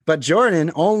But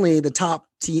Jordan, only the top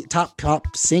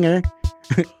pop singer.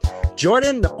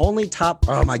 Jordan, the only top.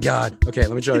 Oh my God. Okay,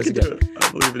 let me try this again.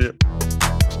 I believe in you.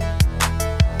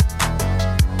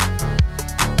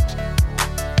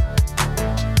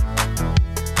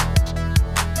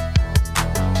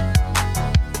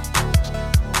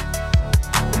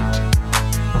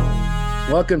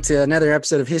 Welcome to another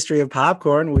episode of History of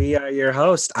Popcorn. We are your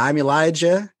host. I'm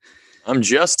Elijah. I'm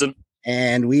Justin.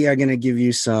 And we are going to give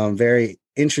you some very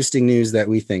interesting news that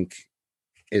we think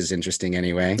is interesting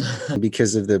anyway,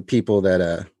 because of the people that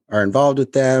are involved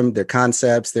with them, their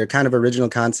concepts, their kind of original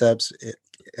concepts.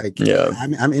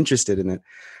 I'm interested in it.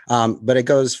 But it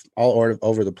goes all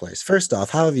over the place. First off,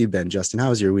 how have you been, Justin? How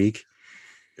was your week?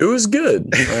 It was good.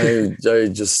 I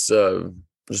just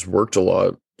worked a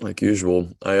lot like usual.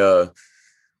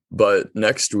 But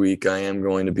next week I am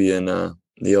going to be in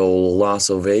the old Las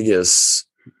Vegas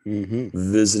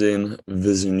visiting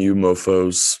you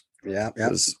mofos. Yeah.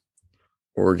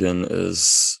 Oregon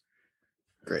is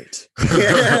great.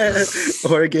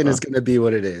 Oregon is going to be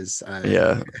what it is.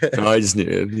 No, I just need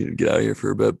to get out of here for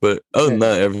a bit. But other than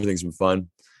that, everything's been fine.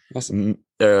 Awesome.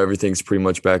 Everything's pretty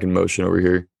much back in motion over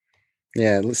here.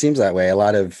 Yeah, it seems that way. A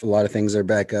lot of things are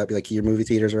back up. Like your movie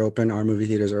theaters are open, our movie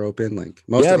theaters are open. Like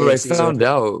most. Yeah, of the but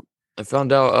AMC's I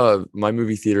found out my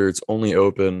movie theater, it's only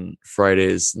open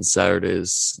Fridays and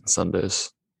Saturdays and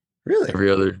Sundays. Really?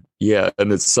 Every other. Yeah,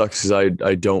 and it sucks because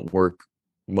I don't work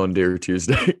Monday or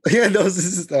Tuesday. Yeah,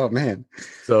 oh man.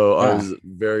 So I was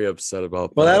very upset about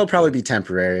that. Well, that. that'll probably be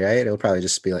temporary, right? It'll probably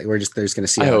just be like they're just going to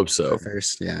see. I hope so.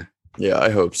 First, yeah. Yeah, I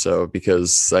hope so,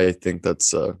 because I think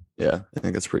that's I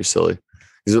think that's pretty silly.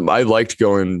 Because I liked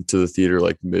going to the theater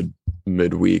like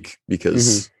midweek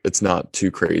because it's not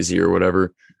too crazy or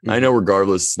whatever. I know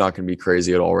regardless, it's not going to be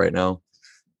crazy at all right now,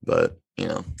 but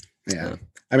Yeah.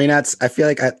 I mean, I feel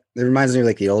like it reminds me of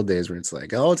like the old days where it's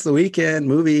like, oh, it's the weekend,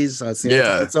 movies. So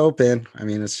it's open. I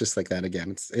mean, it's just like that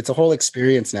again. It's a whole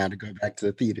experience now to go back to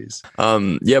the theaters.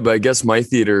 But I guess my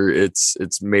theater, it's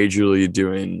majorly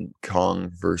doing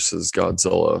Kong versus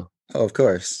Godzilla. Oh, of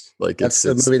course. Like that's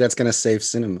the movie that's going to save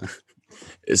cinema.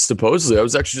 It's supposedly, I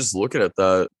was actually just looking at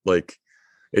that. Like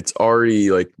it's already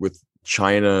like with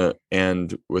China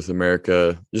and with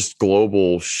America, just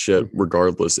global shit.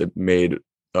 Regardless, it made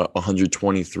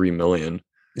 123 million.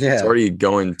 Yeah, it's already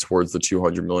going towards the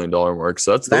 $200 million mark.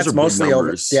 So that's mostly big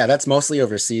numbers. That's mostly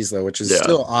overseas though, which is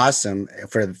still awesome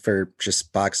for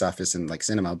just box office and like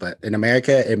cinema. But in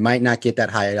America, it might not get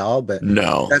that high at all. But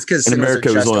no, that's because in America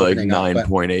it was only like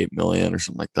 9.8 million or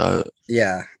something like that.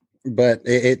 Yeah. But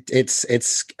it's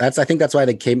I think that's why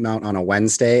they came out on a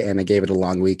Wednesday and they gave it a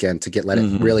long weekend to let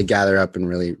it really gather up and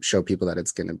really show people that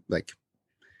it's gonna like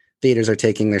theaters are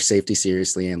taking their safety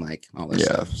seriously and like all this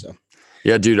stuff. So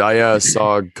yeah, dude, I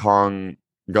saw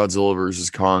Godzilla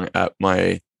versus Kong at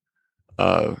my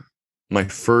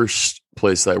first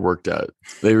place that I worked at.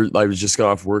 I was just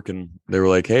got off work and they were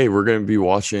like, "Hey, we're gonna be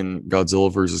watching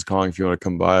Godzilla versus Kong if you want to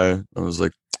come by." I was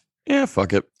like, yeah,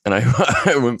 fuck it. And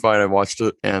I went by and I watched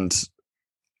it. And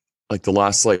like the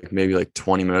last maybe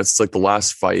 20 minutes, it's like the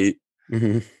last fight.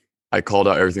 I called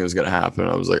out everything that was going to happen.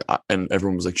 I was like, and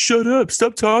everyone was like, shut up,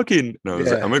 stop talking. And I was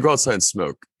like, I'm going to go outside and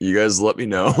smoke. You guys let me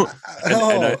know.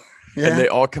 And they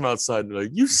all come outside and they're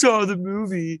like, you saw the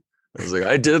movie. I was like,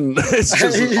 I didn't. It's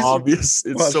just obvious.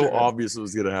 It's obvious it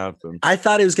was going to happen. I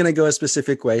thought it was going to go a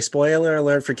specific way. Spoiler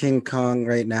alert for King Kong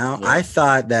right now. Yeah. I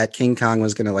thought that King Kong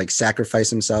was going to like sacrifice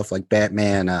himself like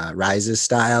Batman Rises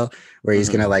style, where he's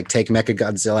going to like take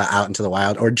Mechagodzilla out into the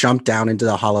wild or jump down into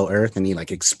the hollow earth and he like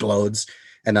explodes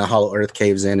and the hollow earth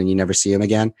caves in and you never see him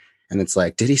again. And it's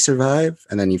like, did he survive?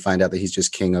 And then you find out that he's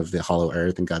just king of the hollow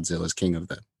earth and Godzilla's king of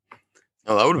the.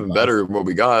 Oh, that would have been better than what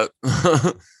we got.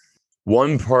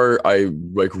 One part I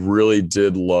like really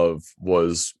did love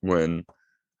was when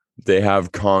they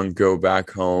have Kong go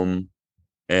back home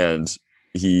and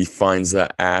he finds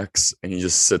that axe and he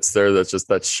just sits there. That's just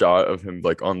that shot of him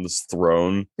like on this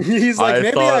throne. He's like,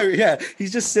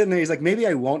 he's just sitting there. He's like, maybe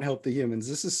I won't help the humans.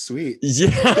 This is sweet.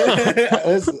 Yeah.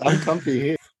 I'm comfy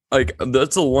here. Like,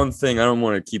 that's the one thing I don't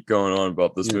want to keep going on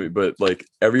about this movie, but like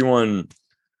everyone,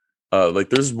 like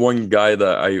there's one guy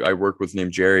that I work with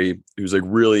named Jerry who's like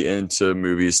really into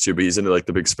movies too, but he's into like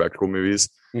the big spectacle movies.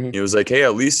 He was like, hey,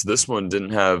 at least this one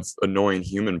didn't have annoying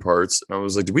human parts. And I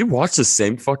was like, did we watch the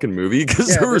same fucking movie?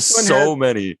 Because there were so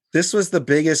many. This was the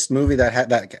biggest movie that had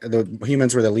that the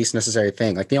humans were the least necessary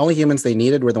thing. Like the only humans they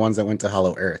needed were the ones that went to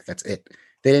Hollow Earth. That's it.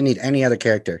 They didn't need any other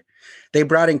character. They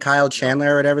brought in Kyle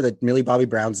Chandler or whatever, the Millie Bobby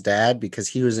Brown's dad, because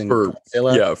he was in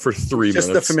Godzilla. For 3 Just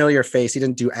minutes. the familiar face. He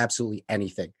didn't do absolutely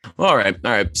anything. All right.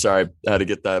 Sorry, I had to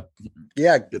get that.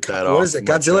 Yeah, Get that what off is it?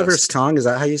 my Godzilla chest. versus Kong? Is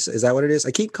that how is that what it is?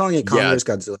 I keep calling it Kong Yeah. versus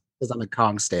Godzilla because I'm a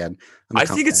Kong stan. I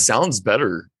think it sounds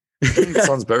better. I think it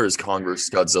sounds better as Kong versus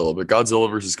Godzilla, but Godzilla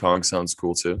versus Kong sounds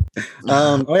cool too.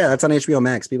 Oh yeah, that's on HBO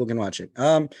Max. People can watch it.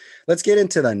 Let's get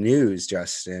into the news,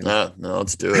 Justin. No,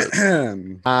 let's do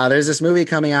it. There's this movie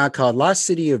coming out called Lost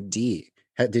City of D.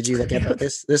 Did you look at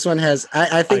this? This one has.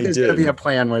 I think there's going to be a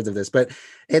play on words of this, but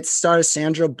it stars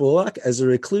Sandra Bullock as a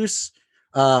recluse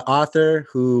author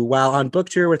who, while on book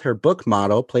tour with her book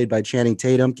model, played by Channing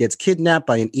Tatum, gets kidnapped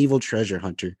by an evil treasure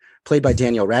hunter, played by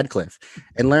Daniel Radcliffe,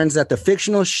 and learns that the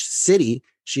fictional city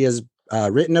she has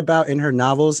written about in her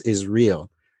novels is real.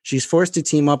 She's forced to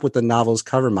team up with the novel's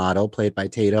cover model, played by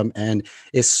Tatum, and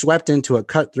is swept into a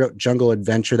cutthroat jungle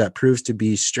adventure that proves to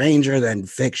be stranger than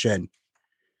fiction.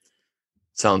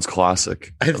 Sounds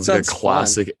classic. Sounds like a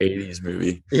classic 80s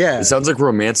movie. Yeah. It sounds like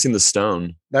Romancing the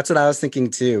Stone. That's what I was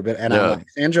thinking too. But I'm like,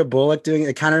 Sandra Bullock doing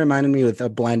it kind of reminded me with a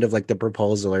blend of like The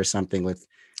Proposal or something with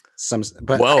some.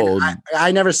 But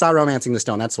I never saw Romancing the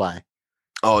Stone. That's why.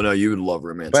 Oh no, you would love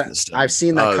Romancing the Stone. I've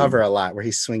seen that cover a lot where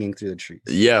he's swinging through the trees.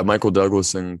 Yeah, Michael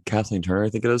Douglas and Kathleen Turner, I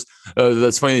think it is.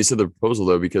 That's funny you said The Proposal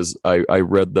though, because I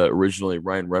read that originally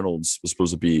Ryan Reynolds was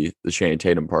supposed to be the Channing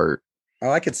Tatum part. Oh,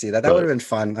 I could see that. That would have been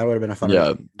fun. That would have been a fun.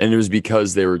 Yeah, and it was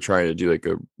because they were trying to do like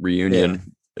a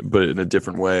reunion, but in a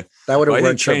different way. That would have worked. I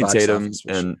think Channing Tatum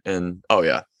and oh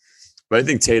yeah, but I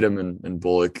think Tatum and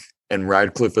Bullock and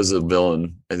Radcliffe as a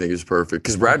villain, I think is perfect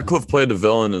because Radcliffe played the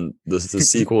villain in the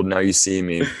sequel. Now You See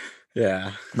Me.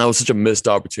 Yeah, that was such a missed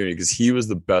opportunity because he was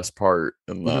the best part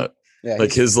in that. Yeah,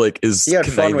 like his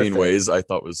conniving ways, I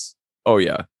thought was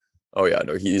no,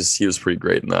 he was pretty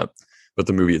great in that, but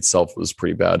the movie itself was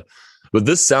pretty bad. But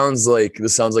this sounds like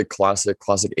classic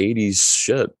 80s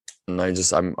shit. And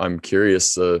I'm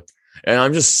curious and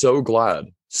I'm just so glad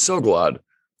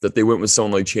that they went with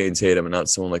someone like Channing Tatum and not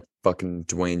someone like fucking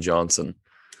Dwayne Johnson.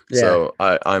 Yeah. So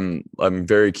I'm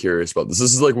very curious about this.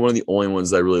 This is like one of the only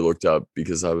ones that I really looked up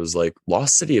because I was like,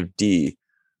 Lost City of D.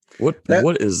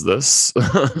 What is this?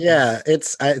 Yeah,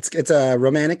 it's a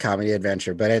romantic comedy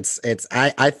adventure, but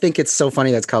I think it's so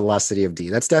funny that's called Lost City of D.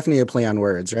 That's definitely a play on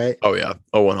words, right? Oh yeah.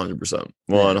 Oh, 100%.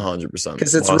 100%.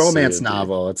 Because it's a romance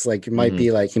novel. It's like it might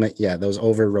be like those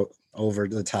over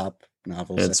the top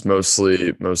novels. It's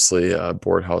mostly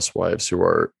bored housewives who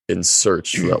are in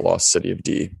search for that Lost City of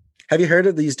D. Have you heard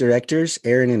of these directors,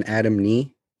 Aaron and Adam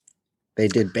Nee? They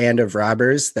did Band of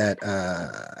Robbers that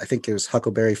I think it was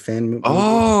Huckleberry Finn movie.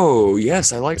 Oh,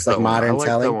 yes. I like that one. Modern I like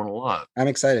telling. that one a lot. I'm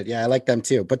excited. Yeah, I like them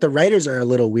too. But the writers are a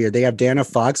little weird. They have Dana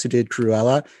Fox, who did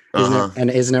Cruella,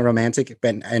 Isn't It Romantic?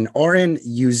 And Oren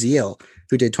Uziel,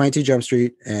 who did 22 Jump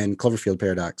Street and Cloverfield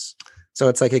Paradox. So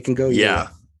it's like it can go. Yeah.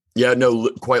 Yeah, no,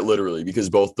 quite literally, because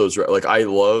both those, like I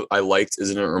liked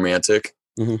Isn't It Romantic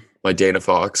by Dana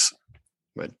Fox,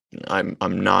 but I'm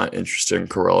not interested in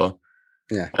Cruella.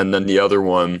 Yeah. And then the other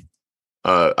one,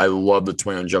 I love the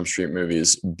 21 Jump Street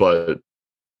movies, but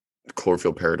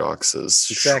Cloverfield Paradox is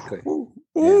exactly.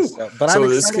 Yeah, so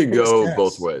this could go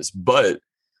both ways, but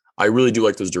I really do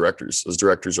like those directors. Those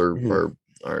directors are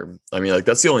I mean, like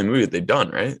that's the only movie that they've done,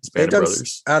 right? It's Band of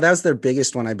Brothers. That was their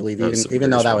biggest one, I believe,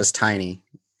 even though that was tiny.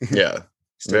 Yeah.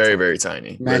 Very, very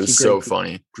tiny. It was so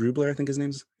funny. Grubler, I think his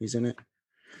name's. He's in it.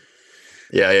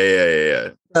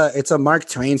 Yeah. It's a Mark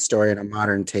Twain story and a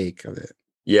modern take of it.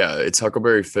 Yeah, it's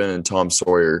Huckleberry Finn and Tom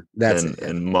Sawyer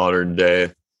in modern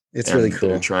day. It's really cool.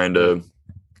 They're trying to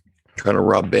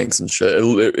rob banks and shit.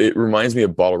 It reminds me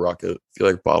of Bottle Rocket. I feel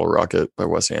like Bottle Rocket by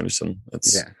Wes Anderson.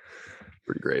 That's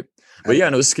pretty great. But yeah,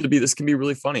 no, this can be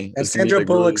really funny. And Sandra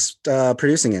Bullock's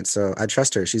producing it, so I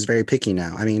trust her. She's very picky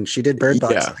now. I mean, she did Bird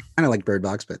Box. Yeah. I kind of like Bird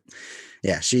Box, but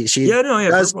yeah, she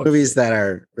does movies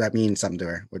that mean something to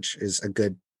her, which is a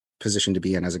good position to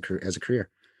be in as a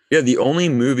career. Yeah, the only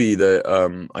movie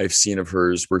that I've seen of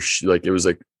hers where she it was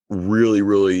like really,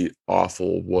 really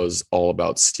awful was All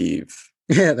About Steve.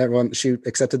 Yeah, that one. She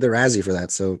accepted the Razzie for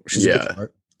that, so she's a good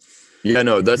part. Yeah,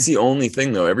 no, that's the only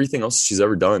thing though. Everything else she's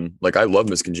ever done, like I love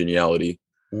Miss Congeniality.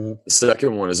 The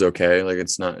second one is okay. Like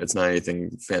it's not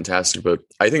anything fantastic, but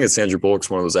I think that Sandra Bullock's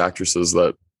one of those actresses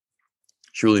that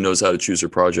she really knows how to choose her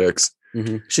projects.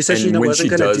 She said she wasn't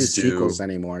going to do sequels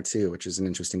anymore too, which is an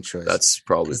interesting choice. That's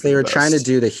probably because they were trying to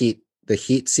do the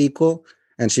Heat sequel,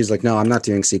 and she's like, "No, I'm not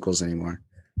doing sequels anymore."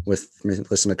 With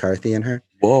Melissa McCarthy and her.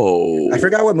 Whoa! I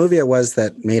forgot what movie it was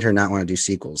that made her not want to do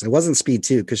sequels. It wasn't Speed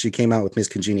 2 because she came out with Miss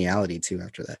Congeniality 2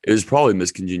 after that. It was probably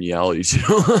Miss Congeniality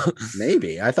 2.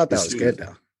 Maybe I thought that was good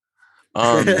though.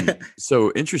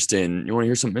 So interesting. You want to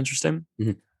hear something interesting?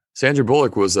 Mhm. Sandra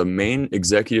Bullock was a main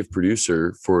executive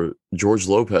producer for George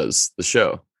Lopez, the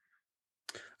show.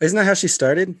 Isn't that how she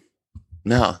started?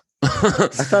 No. I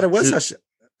thought it was She- how she.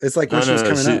 It's like when no, she was no,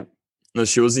 no. coming up. No,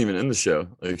 she wasn't even in the show.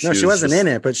 Like No, she was wasn't just, in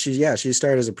it, but she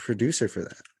started as a producer for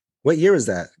that. What year was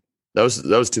that? That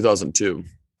was 2002.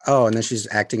 Oh, and then she's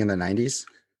acting in the 90s.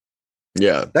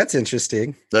 Yeah, That's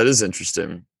interesting. that is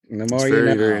interesting. The It's more you very,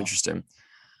 know. very interesting.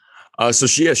 So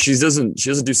she doesn't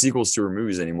do sequels to her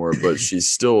movies anymore, but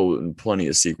she's still in plenty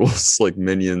of sequels like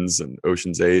Minions and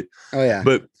Ocean's 8. Oh yeah.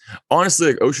 But honestly,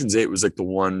 like Ocean's 8 was like the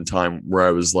one time where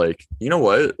I was like, you know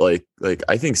what? Like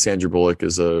I think Sandra Bullock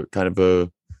is a kind of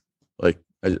a like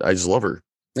I just love her.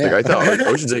 Yeah. Like I thought like,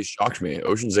 Ocean's 8 shocked me.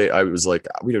 Ocean's 8, I was like,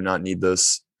 we do not need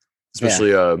this,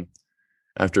 especially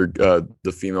after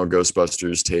the female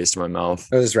Ghostbusters taste in my mouth.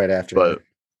 That was right after. But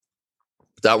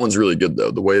that one's really good though.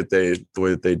 The way that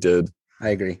they did. I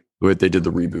agree. The way that they did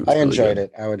the reboot. I enjoyed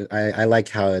it. I like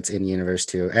how it's in universe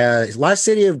too. Lost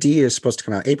City of D is supposed to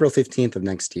come out April 15th of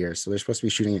next year. So they're supposed to be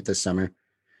shooting it this summer.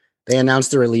 They announced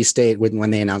the release date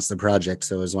when they announced the project.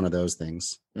 So it was one of those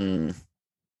things.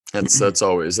 That's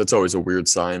always a weird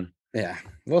sign. Yeah.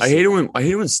 I hate it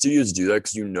when studios do that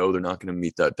because you know they're not going to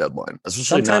meet that deadline.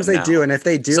 Especially sometimes they do, and if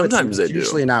they do, sometimes it's they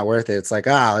usually do. not worth it. It's like,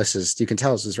 you can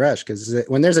tell this is rushed because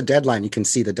when there's a deadline, you can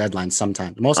see the deadline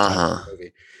sometimes. Most times in the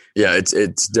movie. Yeah,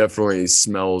 it's definitely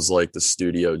smells like the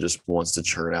studio just wants to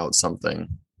churn out something,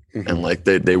 and like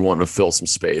they want to fill some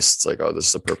space. It's like, oh, this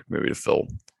is a perfect movie to fill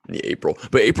in the April.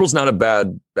 But April's not a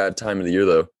bad time of the year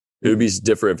though. It would be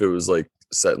different if it was like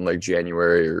set in like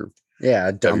January or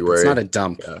a dump. February. It's not a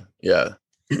dump. Yeah.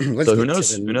 So who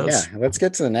knows? Who knows? Yeah, let's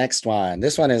get to the next one.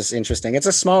 This one is interesting. It's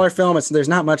a smaller film. There's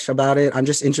not much about it. I'm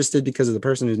just interested because of the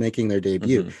person who's making their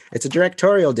debut. It's a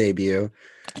directorial debut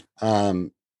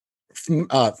for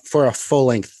a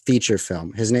full-length feature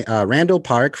film. His name, Randall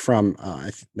Park, from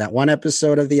that one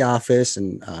episode of The Office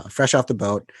and Fresh Off the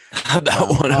Boat.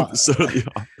 That one episode of The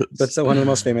Office. That's one of the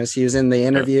most famous. He was in The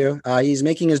Interview. He's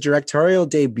making his directorial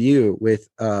debut with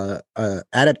an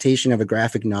adaptation of a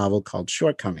graphic novel called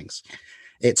Shortcomings.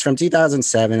 It's from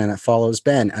 2007, and it follows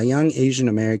Ben, a young Asian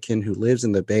American who lives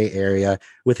in the Bay Area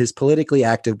with his politically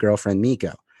active girlfriend,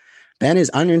 Miko. Ben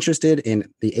is uninterested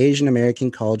in the Asian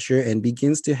American culture and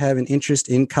begins to have an interest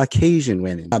in Caucasian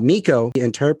women. Miko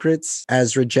interprets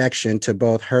as rejection to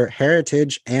both her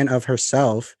heritage and of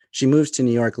herself. She moves to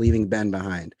New York, leaving Ben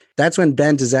behind. That's when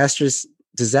Ben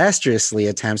disastrously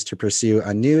attempts to pursue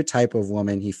a new type of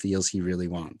woman he feels he really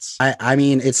wants. I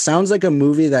mean, it sounds like a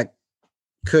movie that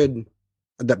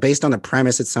based on the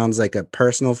premise, it sounds like a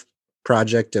personal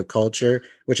project of culture,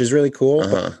 which is really cool.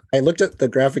 I looked at the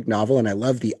graphic novel and I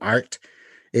love the art.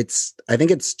 I think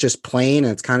it's just plain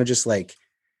and it's kind of just like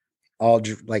all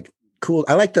like cool.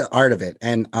 I like the art of it.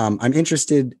 And I'm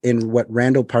interested in what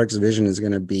Randall Park's vision is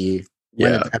going to be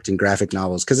when adapting graphic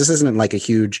novels. Cause this isn't like a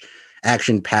huge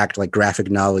action packed like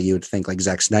graphic novel you would think like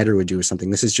Zack Snyder would do or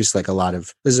something. This is just like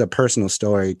this is a personal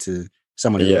story to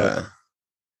someone who wrote it.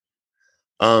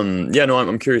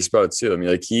 I'm curious about it too. I mean,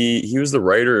 like he was the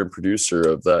writer and producer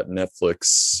of that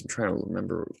Netflix. I'm trying to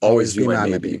remember. Always Be My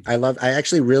Maybe. I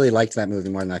actually really liked that movie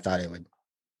more than I thought it would.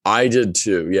 I did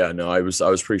too. Yeah, no, I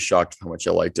was pretty shocked how much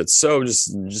I liked it. So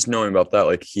just knowing about that,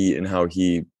 like how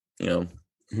he,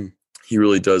 he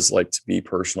really does like to be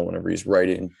personal whenever he's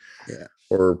writing. Yeah.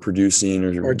 Or producing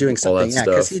or doing something. Yeah,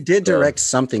 because he did direct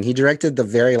something. He directed the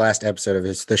very last episode of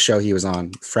the show he was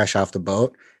on, Fresh Off the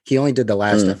Boat. He only did the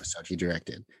last episode he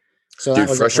directed. So dude,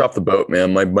 Fresh Off the Boat,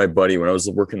 man. My buddy, when I was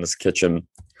working in this kitchen,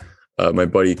 my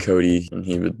buddy Cody, and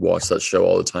he would watch that show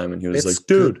all the time, and he was like,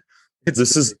 "Dude,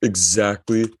 this is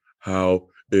exactly how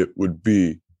it would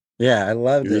be." Yeah, I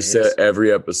loved it. He would say it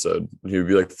every episode. He would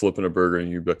be like flipping a burger, and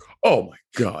you'd be like, "Oh my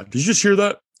god, did you just hear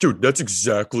that, dude? That's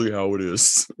exactly how it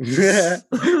is." Yeah,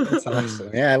 that's awesome.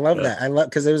 Yeah, I love that. I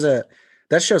love because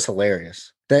that show's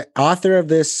hilarious. The author of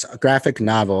this graphic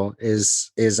novel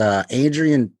is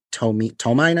Adrian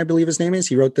Tomine, I believe his name is.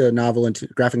 He wrote the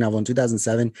graphic novel in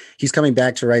 2007. He's coming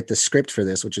back to write the script for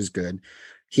this, which is good.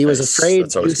 He was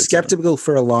afraid, he was skeptical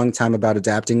for a long time about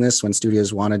adapting this when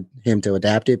studios wanted him to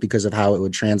adapt it because of how it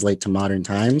would translate to modern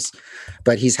times.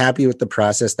 But he's happy with the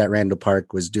process that Randall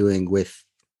Park was doing with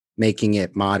making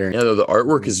it modern. Yeah, the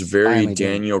artwork is very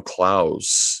Daniel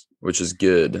Klaus, which is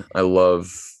good. I love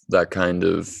that kind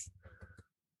of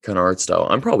art style.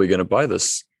 I'm probably going to buy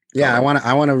this. Yeah, I want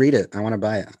to read it. I want to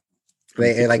buy it.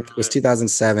 They like it was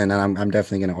 2007, and I'm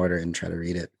definitely gonna order it and try to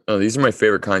read it. Oh, these are my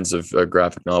favorite kinds of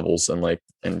graphic novels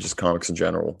and just comics in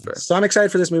general. So I'm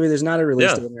excited for this movie. There's not a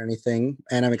release Yeah. date or anything,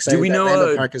 and I'm excited we that know,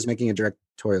 Randall Park is making a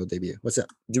directorial debut. What's up?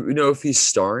 Do we know if he's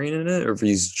starring in it or if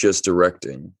he's just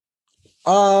directing?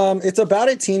 It's about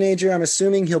a teenager. I'm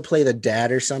assuming he'll play the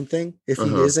dad or something if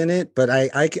he is in it, but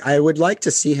I would like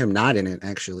to see him not in it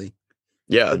actually.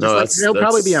 Yeah, no, he'll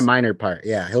probably be a minor part.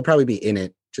 Yeah, he'll probably be in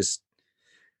it.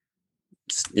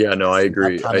 I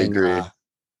agree.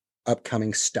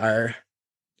 Upcoming star.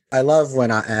 I love when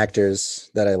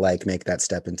actors that I like make that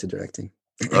step into directing.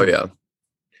 Oh yeah.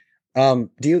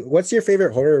 What's your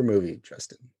favorite horror movie,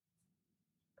 Justin?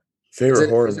 Favorite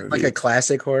horror is it movie? like a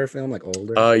classic horror film, like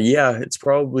older? Yeah, it's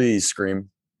probably Scream.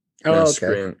 Oh, okay.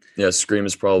 Scream. Yeah, Scream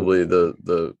is probably the.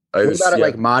 What about it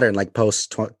like modern, like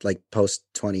post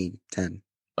 2010?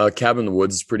 Cabin in the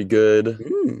Woods is pretty good.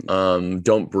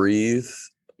 Don't Breathe.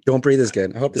 Don't Breathe is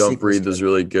good. I hope Don't Breathe is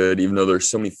really good, even though there's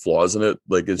so many flaws in it.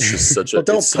 Like it's just such a.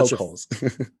 Don't poke holes.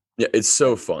 Yeah, it's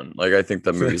so fun. Like I think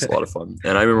that movie's a lot of fun.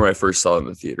 And I remember when I first saw it in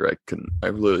the theater, I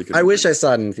literally couldn't. I wish I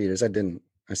saw it in theaters. I didn't.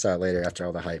 I saw it later after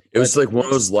all the hype. It was like one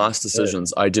of those last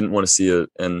decisions. I didn't want to see it,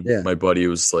 and my buddy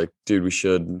was like, "Dude, we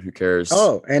should. Who cares?"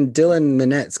 Oh, and Dylan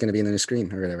Minette's going to be in the new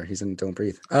Scream or whatever. He's in Don't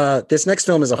Breathe. This next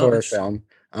film is a horror film.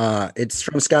 It's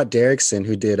from Scott Derrickson,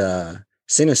 who did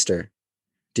Sinister.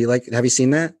 Have you seen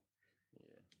that?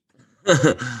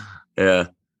 Yeah.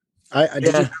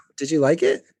 Did you like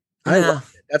it? I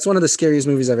love it. That's one of the scariest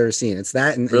movies I've ever seen. It's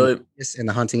that and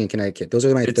The Haunting in Connecticut. Those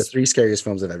are the three scariest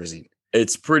films I've ever seen.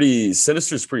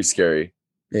 Sinister's pretty scary.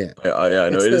 Yeah. I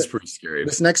know it is pretty scary.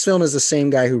 This next film is the same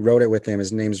guy who wrote it with him.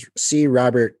 His name's C.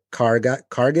 Robert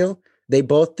Cargill. They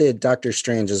both did Doctor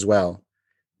Strange as well.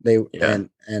 And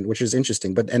which is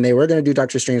interesting. And they were going to do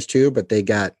Doctor Strange too, but they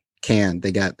got canned.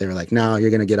 They were like, no, you're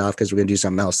going to get off because we're going to do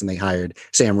something else. And they hired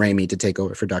Sam Raimi to take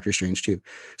over for Doctor Strange too.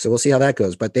 So we'll see how that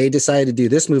goes. But they decided to do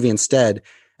this movie instead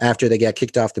after they got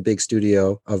kicked off the big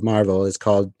studio of Marvel. It's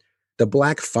called The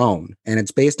Black Phone, and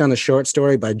it's based on the short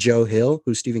story by Joe Hill,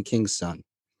 who's Stephen King's son.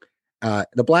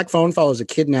 The Black Phone follows a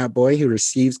kidnapped boy who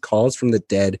receives calls from the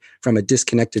dead from a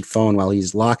disconnected phone while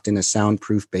he's locked in a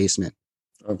soundproof basement.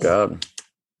 Oh, God.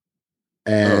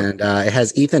 And it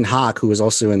has Ethan Hawke, who was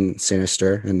also in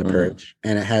Sinister and The Purge.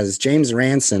 And it has James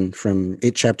Ranson from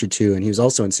It Chapter 2, and he was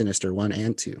also in Sinister 1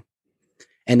 and 2.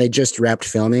 And they just wrapped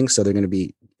filming, so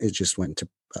it just went to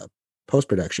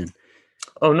post-production.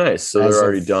 Oh, nice. So they're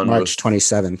already done. March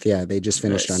 27th. Yeah, they just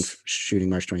finished on shooting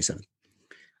March 27th.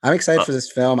 I'm excited for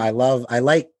this film. I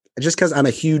like just because I'm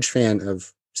a huge fan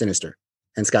of Sinister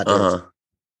and Scott Derrickson.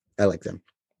 I like them.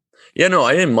 Yeah, no,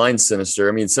 I didn't mind Sinister.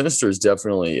 I mean, Sinister is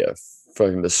definitely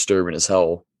fucking disturbing as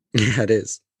hell. Yeah, it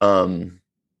is. But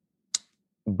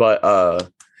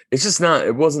it's just not.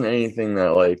 It wasn't anything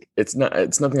that like. It's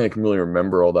nothing I can really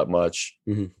remember all that much.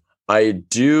 Mm-hmm. I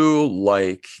do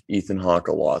like Ethan Hawke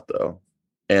a lot, though,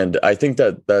 and I think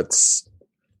that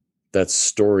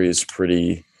story is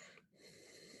pretty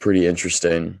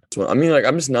interesting. So, I mean, like,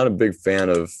 I'm just not a big fan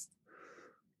of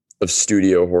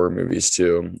studio horror movies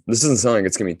too. This doesn't sound like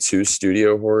it's gonna be too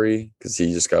studio horror-y because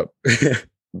he just got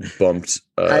bumped.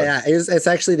 It's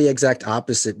actually the exact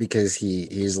opposite because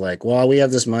he's like, well, we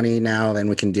have this money now, then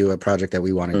we can do a project that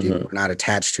we want to do. We're not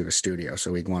attached to a studio,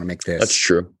 so we want to make this. That's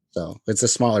true. So it's a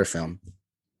smaller film.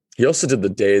 He also did The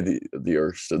Day the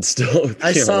Earth Stood Still.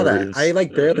 I saw that. I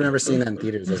barely remember seeing that in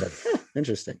theaters. I was like,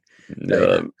 interesting.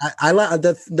 I like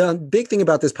the big thing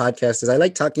about this podcast is I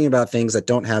like talking about things that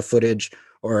don't have footage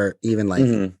or even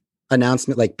like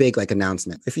announcement, like big like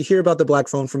announcement. If you hear about The Black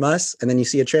Phone from us and then you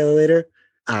see a trailer later,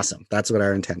 awesome. That's what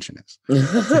our intention is.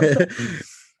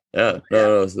 No,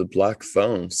 it's The Black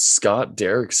Phone. Scott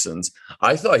Derrickson's.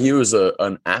 I thought he was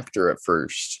an actor at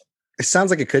first. It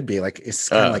sounds like it could be like it's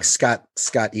kind of like Scott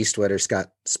Eastwood or Scott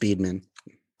Speedman.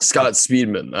 Scott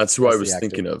Speedman. That's who I was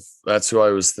thinking of.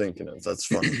 That's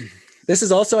fun. This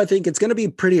is also, I think it's going to be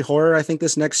pretty horror. I think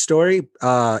this next story,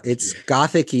 it's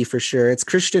gothic-y for sure. It's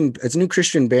a new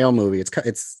Christian Bale movie.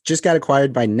 It's just got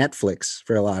acquired by Netflix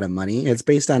for a lot of money. It's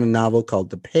based on a novel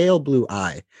called The Pale Blue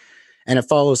Eye. And it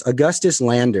follows Augustus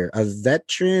Lander, a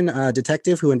veteran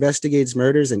detective who investigates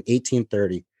murders in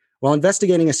 1830. While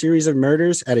investigating a series of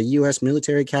murders at a U.S.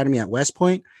 military academy at West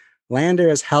Point, Lander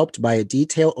is helped by a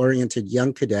detail-oriented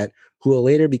young cadet who will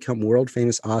later become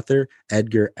world-famous author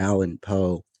Edgar Allan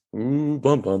Poe. Ooh,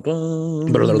 bum, bum,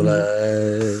 bum.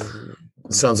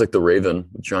 Sounds like The Raven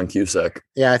with John Cusack.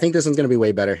 Yeah, I think this one's going to be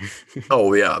way better.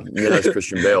 Oh, yeah. That's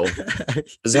Christian Bale.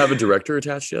 Does it have a director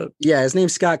attached yet? Yeah, his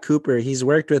name's Scott Cooper. He's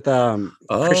worked with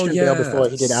Christian Bale before.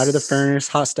 He did Out of the Furnace,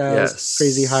 Hostiles,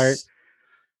 Crazy Heart.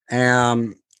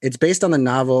 It's based on the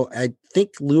novel. I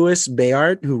think Louis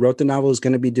Bayard, who wrote the novel, is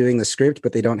going to be doing the script,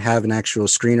 but they don't have an actual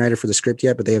screenwriter for the script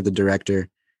yet, but they have the director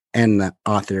and the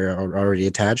author are already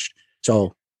attached.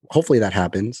 So hopefully that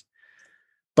happens.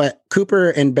 But Cooper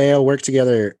and Bale worked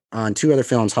together on 2 other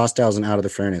films, Hostiles and Out of the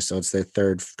Furnace. So it's their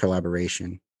 3rd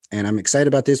collaboration. And I'm excited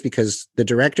about this because the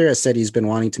director has said he's been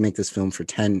wanting to make this film for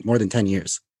more than 10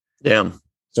 years. Damn.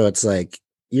 So it's like,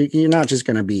 you're not just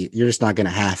going to you're just not going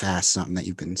to half-ass something that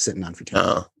you've been sitting on for 10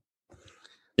 years.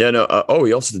 Yeah, no.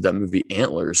 He also did that movie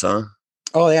Antlers, huh?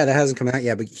 Oh yeah, that hasn't come out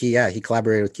yet, but he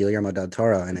collaborated with Guillermo del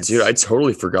Toro, and dude, I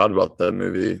totally forgot about that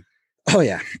movie. Oh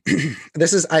yeah,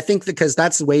 I think because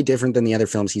that's way different than the other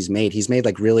films he's made. He's made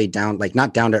like really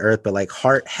not down to earth, but like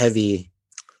heart heavy,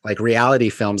 like reality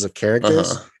films of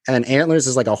characters. And then Antlers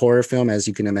is like a horror film, as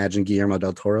you can imagine Guillermo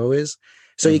del Toro is.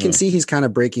 So you can see he's kind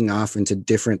of breaking off into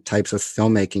different types of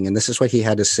filmmaking, and this is what he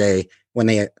had to say when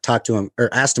they talked to him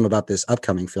or asked him about this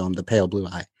upcoming film, The Pale Blue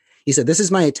Eye. He said, "This is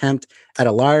my attempt at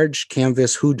a large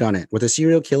canvas whodunit with a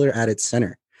serial killer at its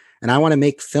center. And I want to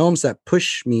make films that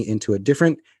push me into a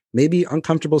different, maybe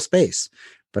uncomfortable space.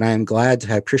 But I am glad to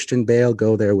have Christian Bale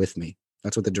go there with me."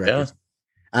 That's what the director said.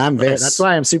 That's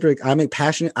why I'm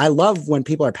passionate. I love when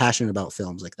people are passionate about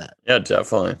films like that. Yeah,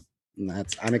 definitely. And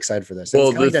I'm excited for this.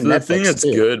 Well, the thing that's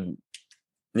good.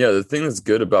 Yeah, the thing that's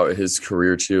good about his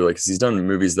career too, like, 'cause he's done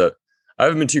movies that I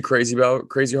haven't been too crazy about.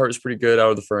 Crazy Heart is pretty good. Out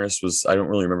of the Furnace I don't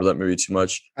really remember that movie too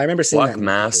much. I remember seeing Black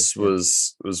Mass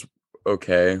was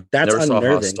okay. That's never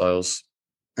unnerving. Saw Hostiles.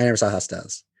 I never saw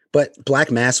Hostiles. But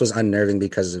Black Mass was unnerving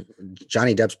because of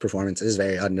Johnny Depp's performance is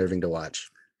very unnerving to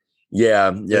watch. Yeah.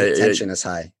 The tension is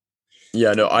high.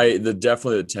 Yeah, no,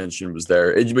 definitely the tension was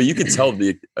there. But you could tell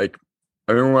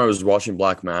I remember when I was watching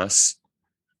Black Mass,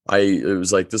 it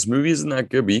was like, this movie isn't that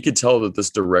good, but you could tell that this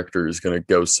director is going to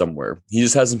go somewhere. He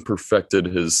just hasn't perfected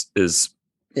his he's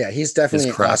definitely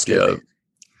his craft yet.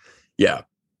 Yeah.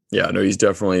 No, he's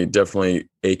definitely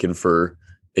aching for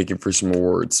some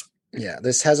awards. Yeah,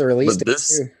 this has a release date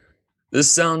too. This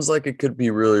sounds like it could be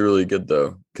really, really good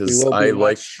though, because I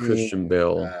like Christian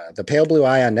Bale. The Pale Blue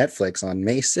Eye on Netflix on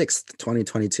May 6th,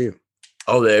 2022.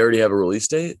 Oh, they already have a release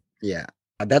date? Yeah.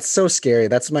 That's so scary.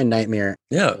 That's my nightmare.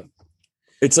 Yeah.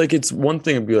 It's like, it's one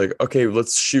thing to be like, okay,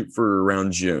 let's shoot for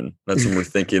around June. That's when we're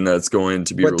thinking that's going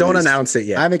to be But don't announce it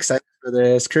yet. I'm excited for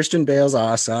this. Christian Bale's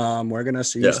awesome. We're going to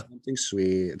see something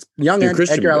sweet. It's young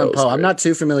Edgar Allan Poe. I'm not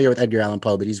too familiar with Edgar Allan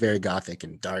Poe, but he's very gothic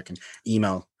and dark and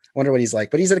emo. Wonder what he's like.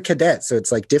 But he's a cadet, so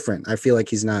it's like different. I feel like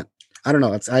he's not. I don't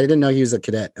know. I didn't know he was a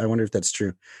cadet. I wonder if that's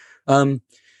true.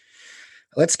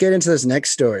 Let's get into this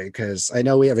next story because I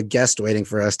know we have a guest waiting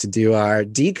for us to do our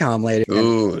DCOM later.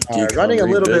 Ooh, running a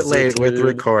little bit late with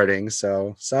recording,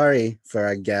 so sorry for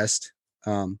our guest.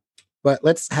 But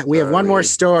we have one more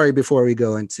story before we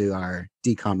go into our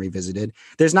DCOM revisited.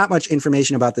 There's not much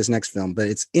information about this next film, but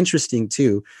it's interesting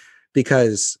too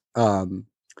because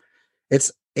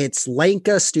it's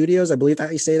Laika Studios, I believe how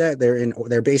you say that.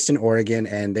 They're based in Oregon,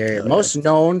 and they're most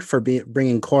known for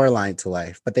bringing Coraline to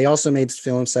life. But they also made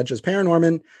films such as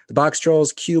Paranorman, The Box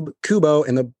Trolls, Kubo,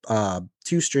 and the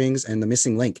Two Strings, and The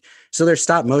Missing Link. So they're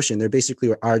stop motion. They're basically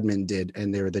what Aardman did,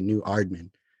 and they were the new Aardman.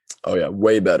 Oh yeah,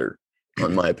 way better,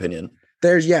 in my opinion.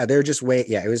 They're just way.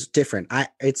 Yeah, it was different.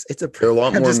 They're a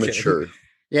lot more mature.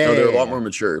 They're a lot more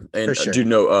mature. And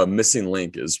sure. Missing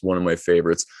Link is one of my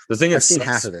favorites. The thing I've seen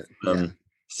half of it.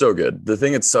 So good. The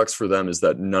thing that sucks for them is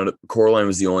that Coraline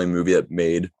was the only movie that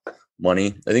made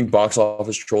money. I think Box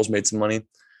Office Trolls made some money,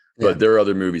 but there are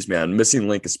other movies, man. Missing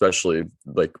Link, especially,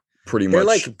 like pretty much. They're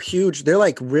like huge. They're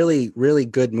like really, really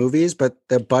good movies, but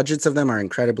the budgets of them are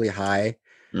incredibly high.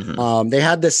 Mm-hmm. They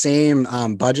had the same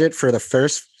budget for the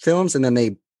first films, and then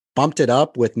they bumped it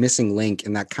up with Missing Link,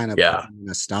 and that kind of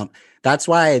a stump. That's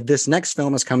why this next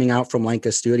film is coming out from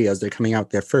Laika Studios. They're coming out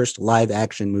their first live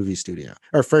action movie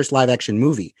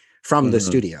from the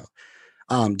studio.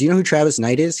 Do you know who Travis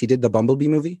Knight is? He did the Bumblebee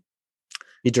movie.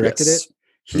 He directed it.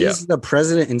 He's the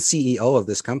president and CEO of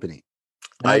this company.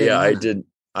 I did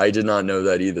not know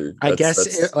that either. I guess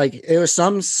it was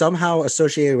somehow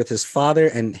associated with his father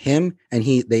and him, and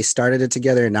they started it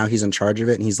together, and now he's in charge of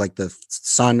it, and he's like the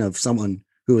son of someone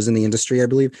who was in the industry, I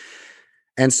believe.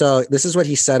 And so this is what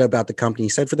he said about the company. He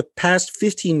said, "For the past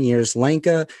 15 years,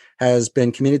 Laika has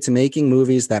been committed to making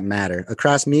movies that matter.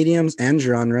 Across mediums and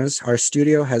genres, our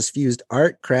studio has fused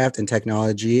art, craft, and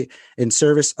technology in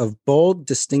service of bold,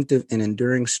 distinctive, and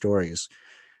enduring stories."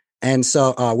 And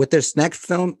so with this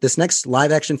next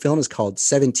live action film is called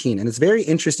 17. And it's very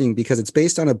interesting because it's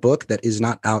based on a book that is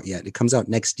not out yet. It comes out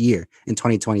next year in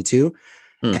 2022.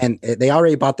 And they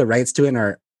already bought the rights to it and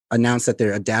are announced that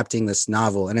they're adapting this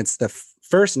novel. And it's the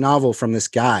first novel from this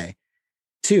guy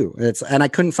two. And I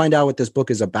couldn't find out what this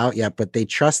book is about yet, but they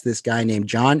trust this guy named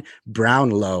John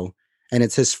Brownlow, and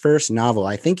it's his first novel.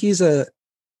 I think he's a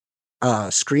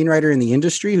screenwriter in the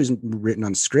industry who's written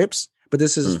on scripts, but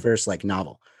this is his first like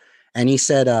novel. And he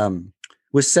said,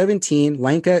 with 17,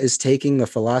 Lenka is taking the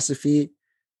philosophy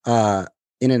in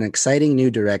an exciting new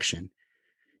direction.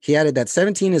 He added that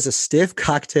 17 is a stiff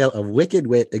cocktail of wicked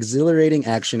wit, exhilarating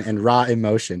action, and raw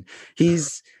emotion.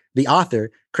 He's the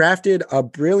author, crafted a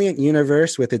brilliant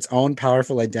universe with its own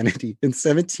powerful identity. And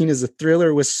 17 is a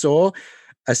thriller with soul,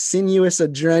 a sinuous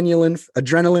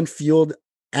adrenaline-fueled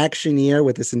actioneer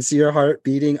with a sincere heart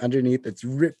beating underneath its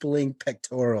rippling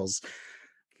pectorals.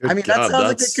 I mean, that sounds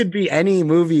like it could be any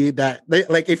movie that,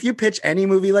 like, if you pitch any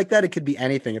movie like that, it could be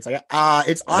anything. It's like,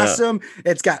 it's awesome.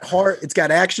 Yeah. It's got heart. It's got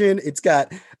action.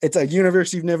 It's a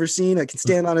universe you've never seen. It can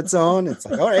stand on its own. It's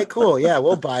like, all right, cool. Yeah,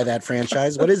 we'll buy that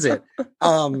franchise. What is it?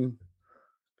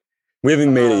 We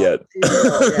haven't made it yet.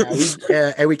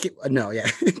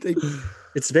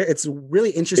 It's really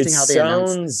interesting how they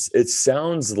announce it. It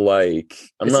sounds like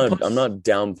I'm not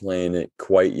downplaying it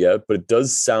quite yet, but it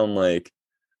does sound like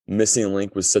Missing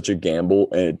Link was such a gamble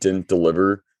and it didn't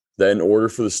deliver that in order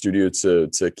for the studio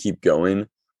to keep going,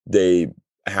 they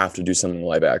have to do something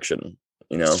live action.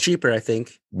 You know, it's cheaper, I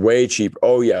think. Way cheaper.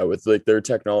 Oh yeah, with like their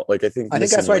technology. Like I think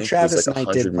that's why Travis and I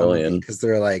did Bumblebee, because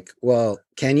they're like, well,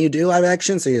 can you do live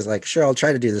action? So he's like, sure, I'll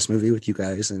try to do this movie with you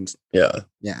guys. And yeah.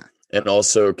 And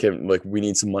also, we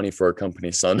need some money for our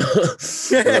company, son.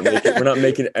 we're not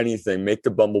making anything. Make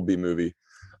the Bumblebee movie.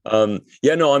 I'm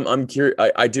curious.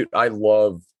 I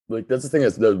love, like, that's the thing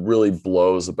that really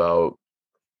blows about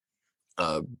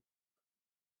I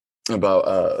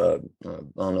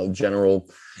don't know, general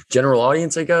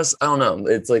audience, I guess. I don't know.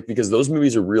 It's like, because those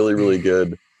movies are really, really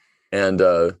good, and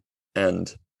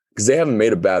because they haven't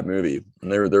made a bad movie,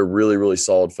 and they're really, really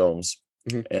solid films.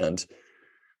 And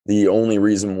the only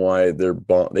reason why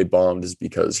they bombed is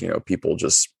because, you know, people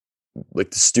just,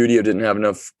 like, the studio didn't have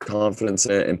enough confidence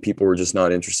in it, and people were just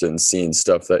not interested in seeing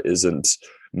stuff that isn't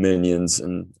Minions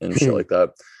and shit like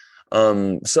that.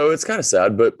 So it's kind of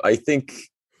sad, but I think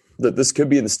that this could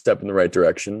be a step in the right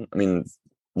direction. I mean,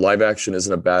 live action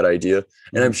isn't a bad idea,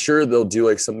 and I'm sure they'll do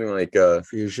like something like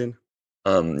fusion.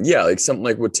 Like something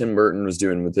like what Tim Burton was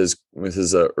doing with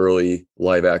his early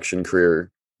live action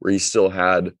career, where he still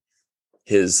had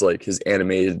his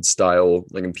animated style,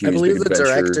 like in Pee-wee's Big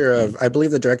Adventure. I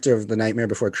believe the director of The Nightmare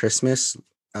Before Christmas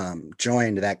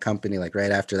joined that company like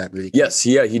right after that movie. Yes,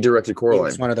 yeah, he directed Coraline. He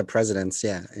was one of the presidents,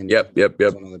 yeah. And yep.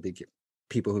 One of the big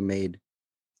people who made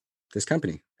this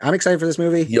company. I'm excited for this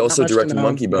movie. He also directed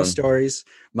Monkey Bone. Stories.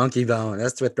 Monkey Bone.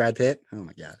 That's with Brad Pitt. Oh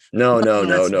my gosh. No.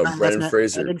 Brendan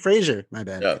Fraser. Brendan Fraser. My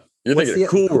bad. Yeah, you're thinking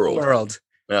Cool World.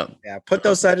 Yeah. Put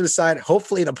those side to side.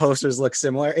 Hopefully the posters look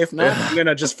similar. If not, I'm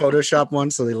gonna just Photoshop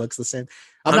one so they looks the same.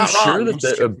 I'm sure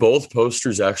that both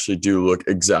posters actually do look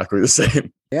exactly the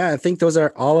same. Yeah, I think those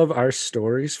are all of our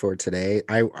stories for today.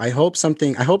 I hope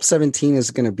 17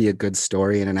 is going to be a good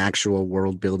story and an actual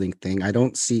world building thing. I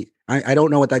don't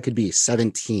know what that could be.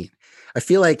 17. I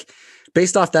feel like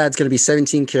based off that, it's going to be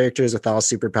 17 characters with all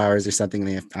superpowers or something.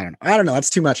 I don't know. That's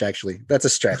too much, actually. That's a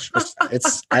stretch.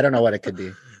 I don't know what it could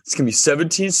be. It's going to be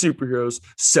 17 superheroes,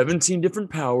 17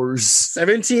 different powers,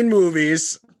 17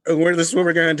 movies. This is what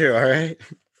we're going to do. All right.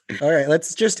 All right.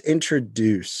 Let's just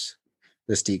introduce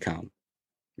this DCOM.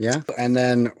 Yeah. And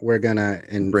then we're going to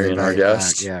bring in our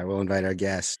guest. We'll invite our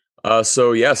guest.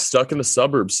 Stuck in the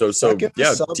Suburbs.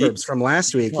 Suburbs from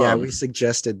last week. Yeah, we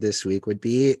suggested this week would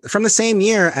be from the same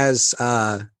year as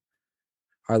our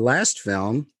last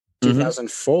film,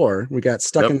 2004. We got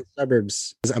Stuck in the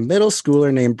Suburbs. A middle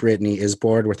schooler named Brittany is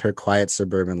bored with her quiet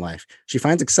suburban life. She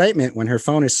finds excitement when her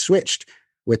phone is switched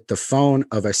with the phone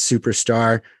of a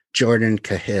superstar, Jordan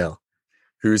Cahill.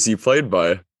 Who's he played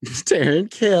by? Taran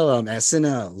Killam,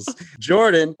 SNL's.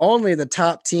 Jordan, only the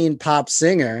top teen pop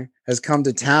singer, has come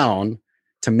to town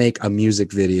to make a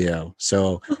music video.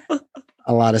 So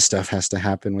a lot of stuff has to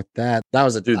happen with that. That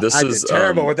was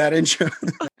terrible with that intro.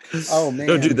 Oh man.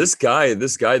 No, dude, this guy,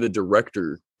 the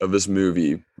director of this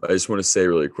movie, I just want to say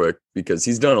really quick, because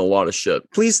he's done a lot of shit.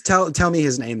 Please tell me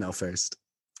his name though first.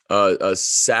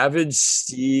 Savage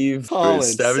Steve Holland.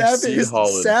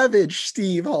 Savage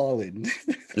Steve Holland.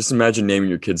 Just imagine naming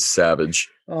your kid Savage.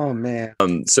 Oh man.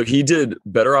 So he did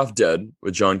Better Off Dead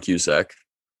with John Cusack.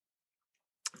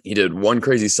 He did One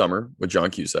Crazy Summer with John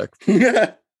Cusack.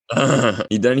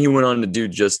 Then he went on to do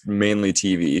just mainly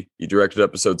TV. He directed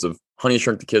episodes of Honey, I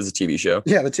Shrunk the Kids, a TV show.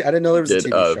 Yeah, I didn't know there was a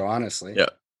TV show, honestly. Yeah.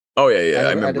 Oh yeah.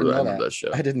 I remember that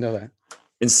show. I didn't know that.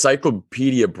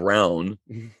 Encyclopedia Brown.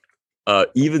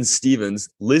 Even Stevens,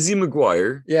 Lizzie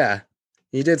McGuire. Yeah.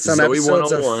 He did some Zoe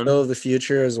episodes of 101. Phil of the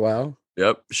Future as well.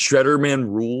 Yep. Shredder Man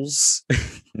Rules.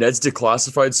 Ned's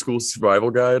Declassified School Survival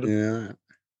Guide. Yeah,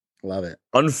 love it.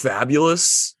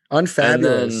 Unfabulous.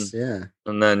 Unfabulous. Yeah.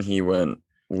 And then he went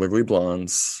Legally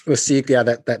Blondes.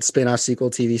 That spin-off sequel,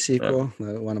 TV sequel.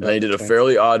 Yeah. The one and about he did a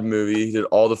Fairly Odd movie. He did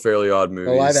all the Fairly Odd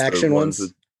movies. The live action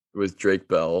ones with Drake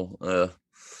Bell.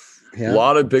 Yeah. A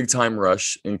lot of Big Time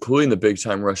Rush, including the Big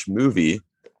Time Rush movie.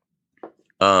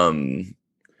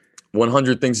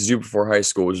 100 Things to Do Before High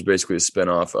School, which is basically a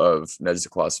spinoff of Ned's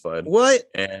Declassified. What?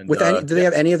 And do they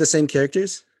have any of the same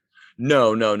characters?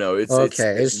 No.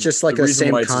 It's just like the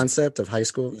same concept of high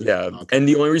school. Yeah. Okay. And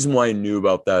the only reason why I knew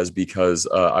about that is because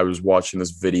I was watching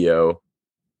this video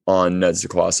on Ned's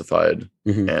Declassified,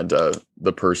 and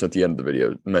the person at the end of the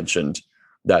video mentioned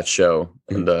that show,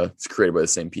 and it's created by the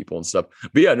same people and stuff.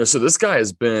 But yeah, no, so this guy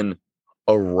has been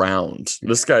around.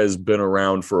 This guy has been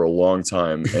around for a long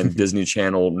time, and Disney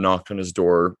Channel knocked on his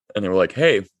door and they were like,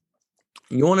 hey,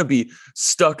 you want to be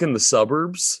stuck in the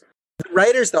suburbs? The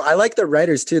writers, though, I like the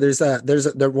writers too. There's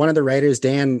one of the writers,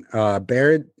 Dan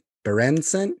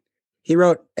Berenson. He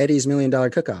wrote Eddie's $1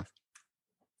 Million Cook-Off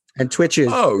and Twitches.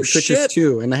 Twitches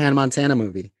too, in the Hannah Montana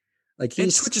movie. Like he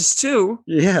Twitches too.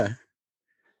 Yeah.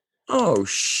 Oh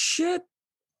shit!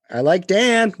 I like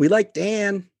Dan. We like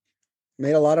Dan.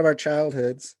 Made a lot of our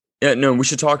childhoods. Yeah, no, we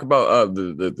should talk about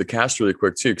the cast really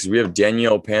quick too, because we have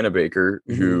Danielle Panabaker,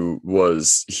 who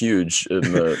was huge in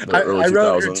the early 2000s. I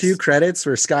wrote her 2 credits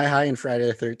for Sky High and Friday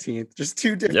the 13th. Just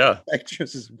 2 different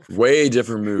actresses. Way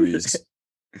different movies.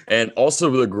 And also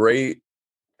the great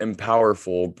and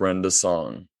powerful Brenda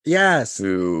Song. Yes.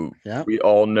 Who we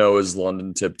all know as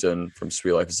London Tipton from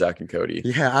Sweet Life of Zack and Cody.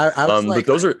 Yeah, I was but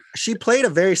those are... She played a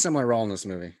very similar role in this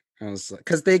movie.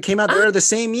 Because they came out there the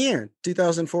same year.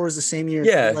 2004 was the same year.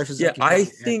 I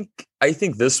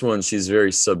think this one she's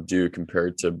very subdued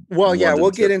compared to. Well, London we'll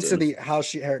Tipton. get into how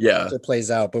her character plays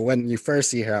out. But when you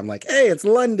first see her, I'm like, hey, it's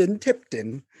London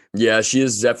Tipton. Yeah, she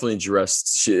is definitely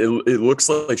dressed. It looks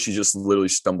like she just literally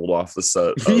stumbled off the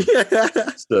set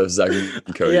of Zack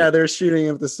and Cody. Yeah, they're shooting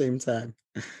at the same time.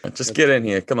 Just get in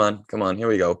here. Come on. Here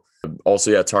we go.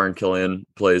 Also, Taron Killian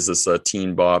plays this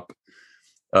teen bop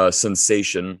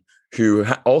sensation. Who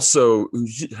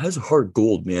has heart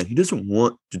gold, man. He doesn't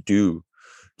want to do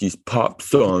these pop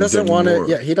songs. He doesn't want to.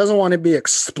 Yeah, he doesn't want to be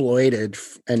exploited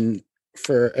and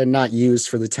not used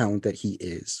for the talent that he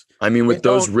is. I mean, with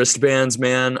those wristbands,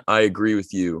 man, I agree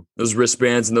with you. Those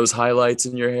wristbands and those highlights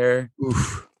in your hair.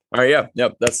 Oof. All right, yeah.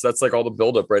 That's like all the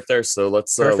buildup right there. So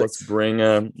let's bring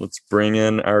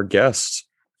in our guest.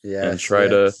 Yeah, and try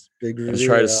to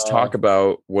talk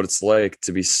about what it's like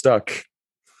to be stuck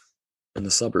in the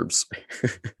suburbs.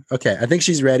 Okay, I think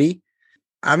she's ready.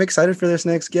 I'm excited for this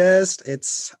next guest.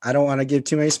 I don't want to give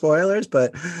too many spoilers,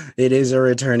 but it is a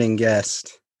returning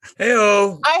guest.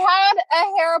 Heyo. I had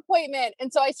a hair appointment, and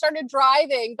so I started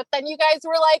driving, but then you guys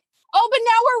were like, oh, but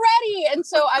now we're ready. And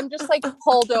so I'm just like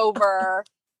pulled over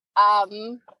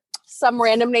some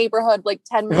random neighborhood like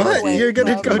 10 minutes away. You're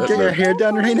going to go get your hair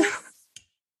done right now?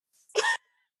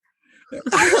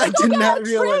 I did not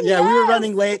realize. Yeah, we were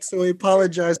running late, so we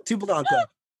apologize to Blanca.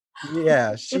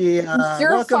 Yeah,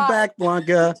 welcome back,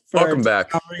 Blanca. Welcome back.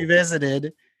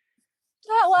 Revisited.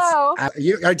 Hello.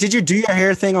 Did you do your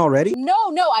hair thing already? No,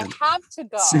 I have to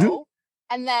go. Soon?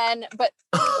 And then, but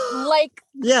like,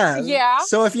 yeah.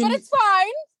 So but it's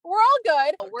fine. We're all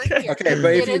good. We're here. Okay,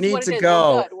 but if you need to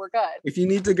go, we're good. If you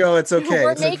need to go, it's okay.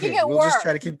 We're making it work. We'll just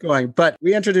try to keep going. But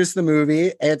we introduced the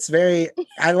movie.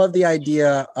 I love the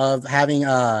idea of having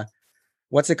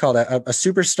what's it called? A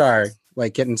superstar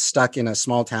like getting stuck in a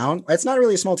small town. It's not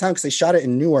really a small town because they shot it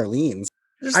in New Orleans.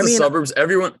 Just the suburbs.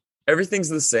 Everything's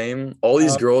the same. All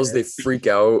these girls, they freak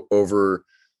out over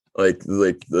like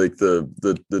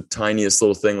the tiniest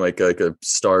little thing, like a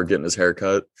star getting his hair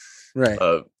cut. Right.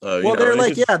 They're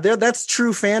like, that's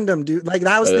true fandom, dude. Like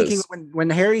I was thinking when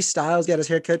Harry Styles got his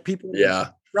haircut, people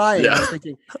were crying. I was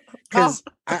thinking, because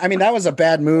I mean that was a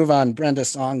bad move on Brenda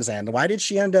Song's end. Why did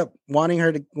she end up wanting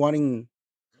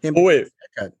him? Oh, wait.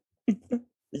 Haircut?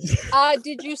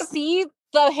 Did you see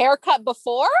the haircut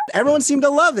before? Everyone seemed to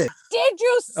love it. Did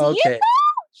you see it though?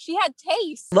 She had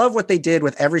taste. Love what they did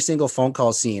with every single phone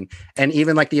call scene, and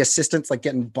even like the assistants like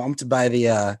getting bumped by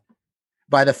the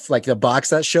box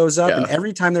that shows up, and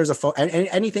every time there's a phone,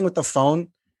 anything with the phone,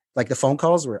 like the phone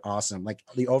calls were awesome. Like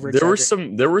the over. There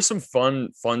were some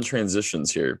fun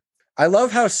transitions here. I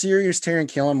love how serious Taron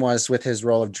Killam was with his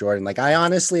role of Jordan. Like I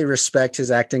honestly respect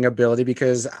his acting ability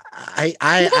because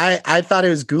I thought it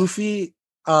was goofy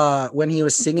when he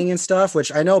was singing and stuff,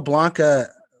 which I know Blanca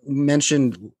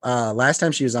mentioned last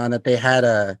time she was on that they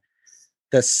had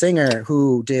the singer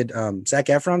who did Zac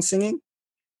Efron singing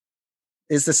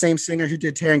is the same singer who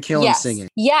did Taron Killam singing.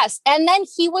 Yes. And then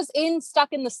he was in Stuck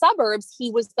in the Suburbs. He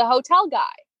was the hotel guy.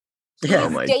 Yeah. Oh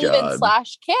my David God.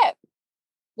 / Kip,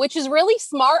 which is really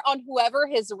smart on whoever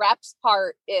his rep's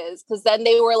part is. Because then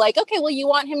they were like, okay, well, you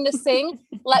want him to sing?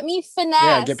 Let me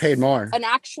finesse get paid more. an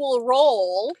actual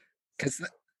role. Because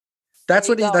that's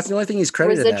what that's the only thing he's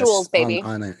credited Residuals, as baby.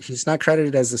 on it. He's not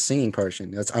credited as the singing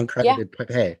portion. That's uncredited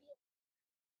pay.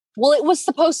 Well, it was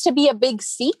supposed to be a big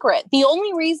secret. The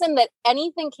only reason that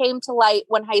anything came to light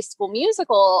when High School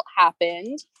Musical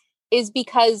happened is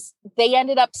because they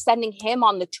ended up sending him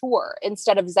on the tour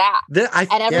instead of Zach. And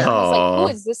everyone was like, who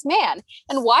is this man?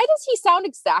 And why does he sound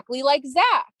exactly like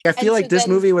Zach? I feel like this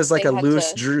movie was like a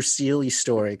loose Drew Seeley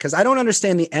story because I don't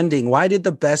understand the ending. Why did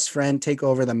the best friend take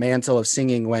over the mantle of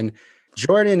singing when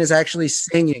Jordan is actually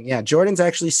singing? Yeah, Jordan's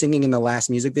actually singing in the last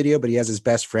music video, but he has his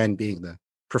best friend being the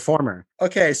performer.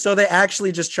 Okay, so they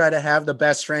actually just try to have the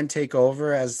best friend take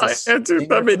over as dude,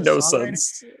 that made no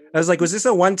sense. I was like, was this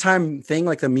a one-time thing?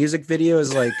 Like the music video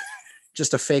is like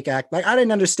just a fake act? Like I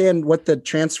didn't understand what the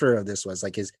transfer of this was.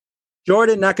 Like is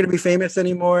Jordan not going to be famous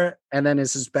anymore? And then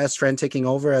is his best friend taking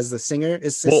over as the singer?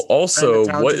 Well, also,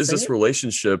 what is this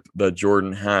relationship that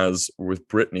Jordan has with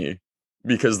Brittany?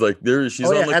 Because like she's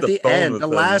on like at the phone end, with the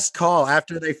them. last call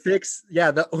after they fix,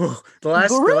 the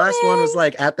last one was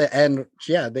like at the end.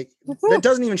 Yeah, it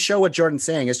doesn't even show what Jordan's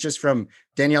saying. It's just from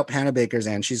Danielle Panabaker's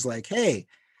end. She's like, "Hey,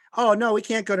 oh no, we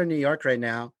can't go to New York right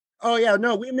now. Oh yeah,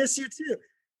 no, we miss you too.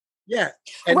 Yeah,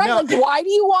 and right. Like, why do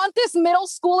you want this middle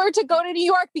schooler to go to New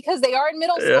York? Because they are in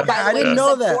middle school. Yeah. By the I way, didn't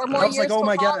know that. 4 more I was years like, oh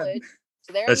my God.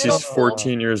 So they're in She's middle school.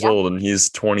 14 years old and he's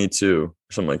 22 or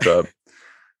something like that.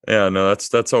 Yeah, no,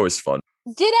 that's always fun.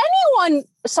 Did anyone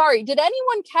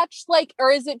catch like,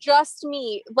 or is it just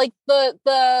me? Like the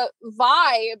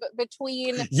vibe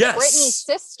between Brittany's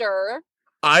sister.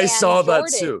 I saw Jordan.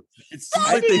 that too. It seemed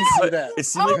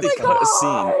like they cut a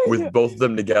scene with both of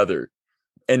them together.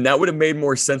 And that would have made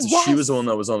more sense if she was the one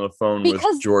that was on the phone with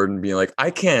Jordan being like,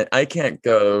 I can't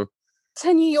go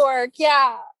to New York.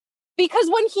 Yeah.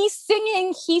 Because when he's singing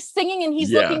and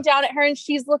he's looking down at her and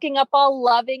she's looking up all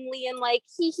lovingly and like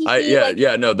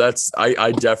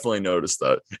I definitely noticed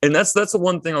that. And that's the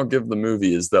one thing I'll give the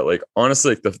movie is that like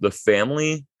honestly like the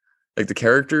family, like the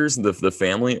characters, the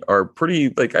family are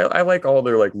pretty like I like all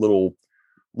their like little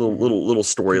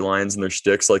storylines and their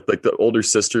shticks, like the older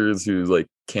sisters who like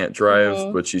can't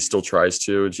drive but she still tries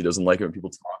to, and she doesn't like it when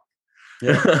people talk.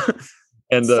 Yeah.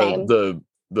 And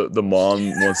the mom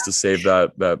wants to save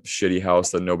that shitty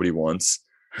house that nobody wants,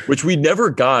 which we never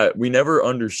got. We never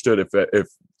understood if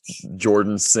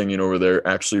Jordan's singing over there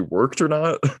actually worked or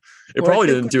not. It probably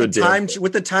didn't do a damn.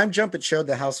 With the time jump, it showed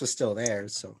the house was still there.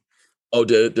 So,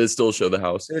 did it still show the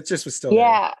house? It just was still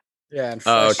there. Yeah, and,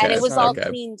 and it was all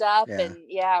cleaned up and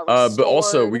but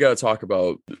also we got to talk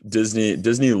about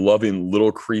Disney loving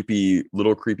little creepy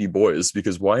boys,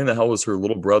 because why in the hell was her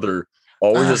little brother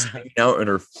always just hanging out in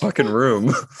her fucking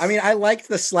room? I mean, I liked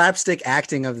the slapstick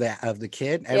acting of the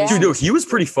kid. Dude, no, he was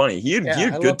pretty funny. He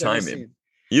had good timing.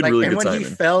 He had really good timing. And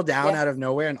when he fell down out of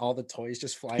nowhere and all the toys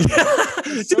just flying dude,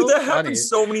 that happened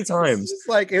so many times. It's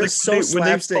like it was so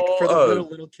slapstick for the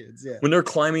little kids. Yeah, when they're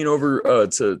climbing over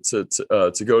to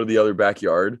go to the other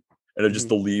backyard, and it just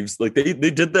the leaves, like they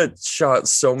did that shot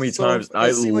so many times.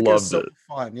 I loved it.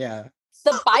 Fun, yeah.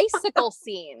 The bicycle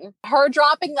scene, her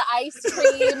dropping the ice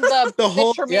cream,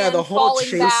 the whole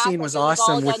chase scene was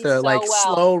awesome with the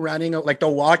slow running, like the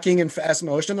walking in fast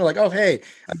motion. They're like, oh hey,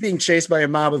 I'm being chased by a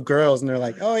mob of girls, and they're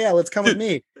like, oh yeah, let's come with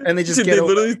me, and they just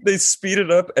they speed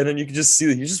it up, and then you can just see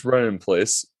that he's just running in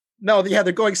place. No, yeah,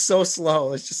 they're going so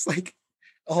slow. It's just like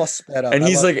all sped up. And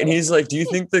he's like, do you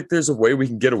think that there's a way we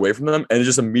can get away from them? And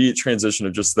just immediate transition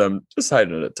of just them just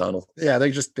hiding in a tunnel. Yeah,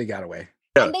 they got away.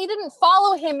 Yeah. And they didn't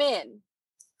follow him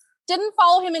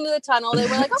into the tunnel. They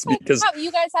were like, okay,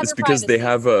 you guys have. It's because they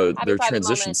have their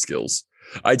transition skills.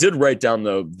 I did write down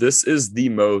though, this is the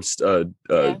most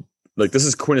like this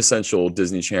is quintessential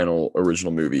Disney Channel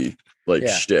original movie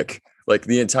shtick. Like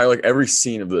the entire, like every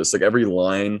scene of this, like every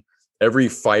line, every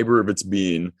fiber of its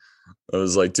being. I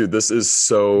was like, dude, this is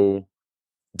so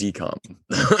decom.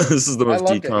 This is the most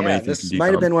decom anything. This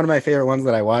might have been one of my favorite ones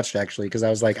that I watched actually, because I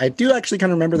was like, I do actually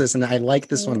kind of remember this, and I like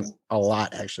this one a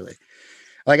lot actually.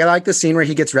 Like I like the scene where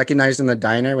he gets recognized in the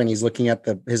diner when he's looking at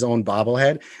his own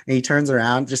bobblehead, and he turns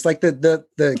around. Just like the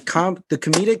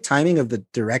comedic timing of the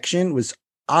direction was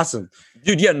awesome.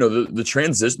 Dude, yeah, no, the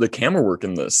transition, the camera work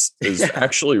in this is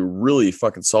actually really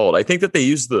fucking solid. I think that they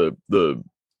used the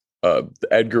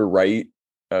Edgar Wright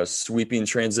sweeping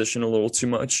transition a little too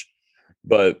much,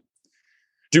 but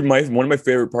Dude, one of my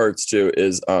favorite parts too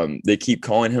is they keep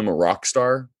calling him a rock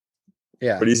star,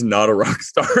 Yeah. but he's not a rock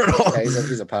star at all. Yeah,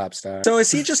 he's a pop star. So is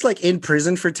he just like in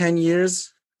prison for 10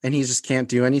 years and he just can't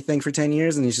do anything for 10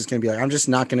 years and he's just going to be like, I'm just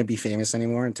not going to be famous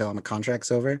anymore until my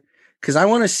contract's over? Because I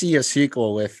want to see a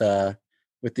sequel with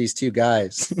these two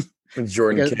guys.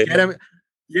 Jordan Like, K. get him,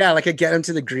 yeah, like a Get Him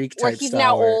to the Greek Where type he's style.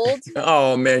 now where old.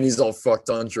 Oh man, he's all fucked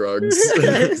on drugs.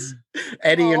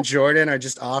 Eddie Oh. and Jordan are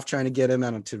just off trying to get him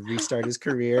out to restart his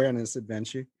career and his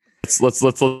adventure. Let's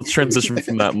transition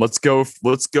from that. Let's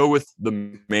go with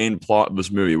the main plot of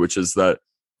this movie, which is that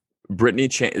Brittany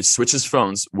switches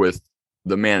phones with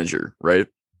the manager, right?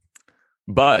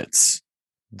 But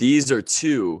these are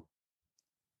two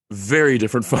very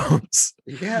different phones.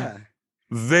 Yeah.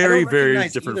 Very, I don't very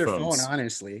recognize different either phones. phone,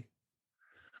 honestly.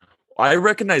 I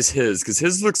recognize his because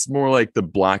his looks more like the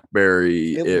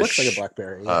BlackBerry. It looks like a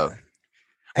BlackBerry. Yeah.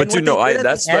 But And dude, what no, they did at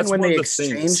that's the end when one they of the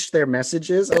things. exchanged their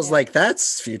messages. I was like,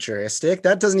 that's futuristic.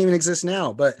 That doesn't even exist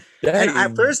now. But and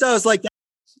at first I was like,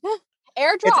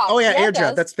 AirDrop. AirDrop. It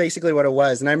does. That's basically what it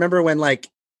was. And I remember when like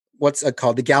what's it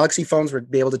called? The Galaxy phones would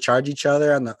be able to charge each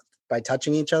other by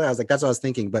touching each other. I was like, that's what I was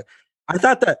thinking. But I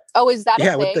thought that Oh, is that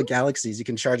a with the thing? Galaxies, you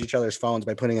can charge each other's phones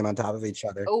by putting them on top of each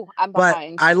other. Oh, I'm But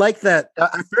behind. I like that.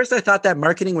 At first, I thought that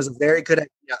marketing was a very good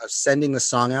idea of sending the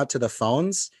song out to the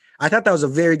phones. I thought that was a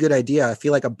very good idea. I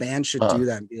feel like a band should do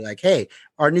that and be like, "Hey,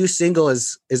 our new single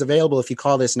is available if you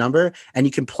call this number, and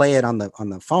you can play it on the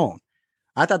phone."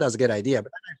 I thought that was a good idea.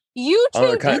 But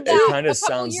YouTube it kinda- did that it kinda a couple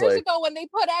sounds years like- ago when they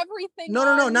put everything. no,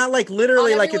 on. not like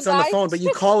literally on like it's on the everyone's phone, but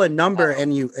you call a number Oh.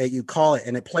 and you call it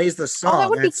and it plays the song.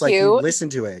 would and be it's like you cute. listen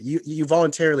to it. You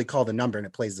voluntarily call the number and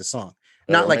it plays the song.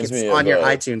 That Not like reminds it's me on of, your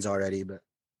iTunes already, but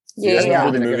Do you guys Yeah.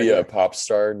 remember the Good movie idea. Pop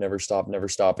Star, Never Stop, Never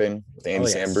Stopping with Andy Oh,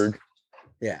 yes. Samberg?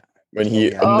 yeah. When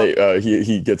he Oh, and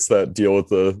he gets that deal with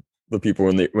the people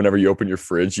whenever you open your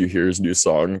fridge, you hear his new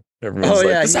song. Everyone's Oh, like,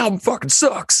 yeah, this album fucking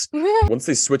sucks. Once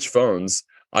they switch phones,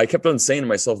 I kept on saying to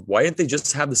myself, why didn't they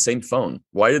just have the same phone?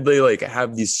 Why did they like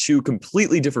have these two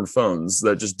completely different phones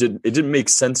that just didn't make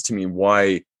sense to me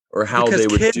why or how Because they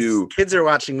would do. kids are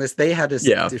watching this. They had to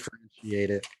Yeah.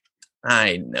 differentiate it.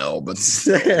 I know, but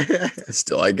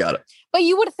still I got it. But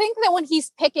you would think that when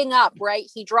he's picking up, right?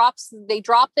 They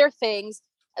drop their things.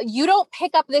 You don't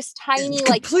pick up this tiny,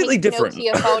 like completely pink different.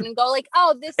 Nokia phone and go like,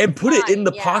 "Oh, this," And is put it in mine.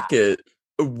 the Yeah. pocket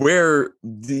where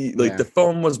the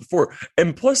phone was before.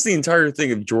 And plus the entire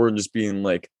thing of Jordan just being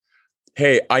like,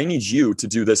 hey, I need you to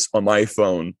do this on my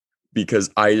phone because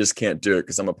I just can't do it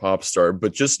because I'm a pop star.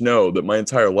 But just know that my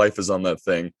entire life is on that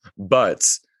thing. But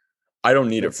I don't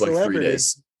need it for like 3 Celebrity.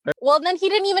 days. Well, then he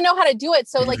didn't even know how to do it.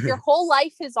 So, like, your whole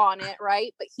life is on it,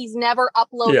 right? But he's never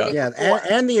uploaded Yeah. it Yeah, before.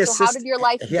 and the So assistant. how did your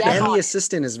life Yeah, get and on the it?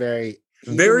 assistant is he Very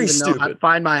didn't even know how to stupid.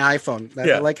 find my iPhone. I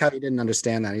Yeah. like how he didn't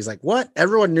understand that. He's like, "What?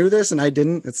 Everyone knew this, and I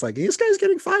didn't." It's like this guy's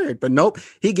getting fired, but nope,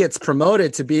 he gets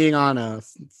promoted to being on a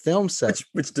film set.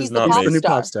 Which does He's the not He's pop the new make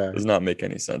star. pop star. does not make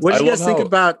any sense. What do I you guys love think how-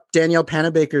 about Danielle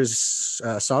Panabaker's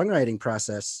songwriting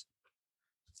process?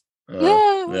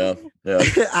 yeah.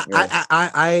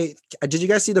 I did you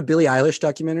guys see the Billie Eilish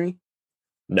documentary?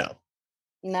 No.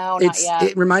 No, not yet.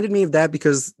 It reminded me of that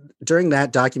because during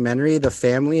that documentary, the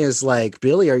family is like,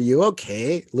 "Billie, are you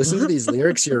okay? Listen to these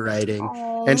lyrics you're writing."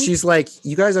 Aw. And she's like,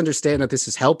 "You guys understand that this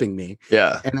is helping me."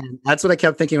 Yeah. And then that's what I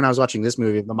kept thinking when I was watching this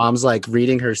movie. The mom's like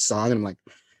reading her song, and I'm like,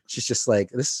 she's just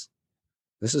like, this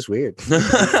is weird.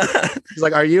 She's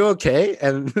like, "Are you okay?"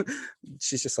 And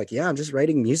she's just like, "Yeah, I'm just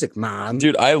writing music, mom."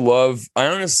 Dude, I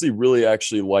honestly really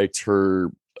actually liked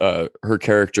her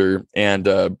character and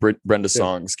Brenda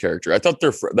Song's character. I thought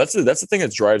that's the thing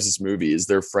that drives this movie is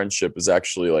their friendship is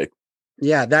actually like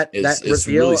Yeah, that is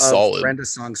reveal really of solid. Brenda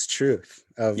Song's truth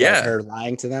of Yeah. her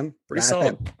lying to them. pretty I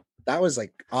solid. thought that was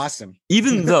like awesome.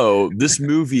 Even though this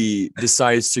movie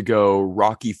decides to go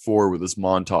Rocky 4 with its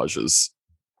montages,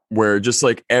 where just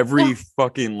like every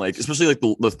fucking like, especially like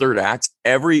the third act,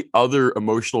 every other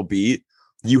emotional beat,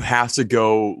 you have to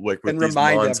go like with And these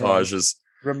remind montages.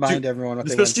 Remind Dude, everyone what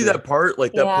Especially they that part,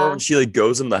 like that part when she like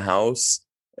goes in the house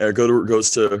and goes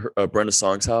to her, Brenda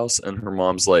Song's house, and her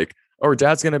mom's like, "Oh, her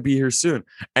dad's gonna be here soon,"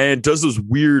 and it does those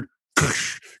weird,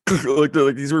 like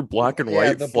these were black and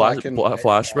white the black and white,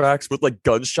 flashbacks with like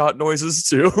gunshot noises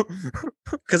too.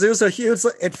 because it was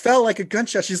it felt like a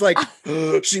gunshot. She's like,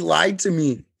 she lied to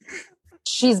me.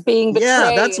 She's being betrayed.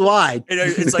 Yeah, that's why. And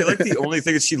it's like the only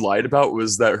thing that she lied about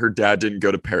was that her dad didn't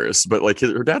go to Paris, but like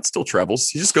her dad still travels.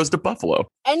 He just goes to Buffalo.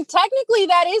 And technically,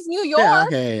 that is New York. Yeah,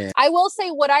 okay. I will say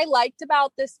what I liked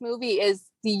about this movie is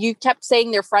you kept saying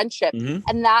their friendship. Mhm.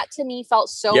 And that to me felt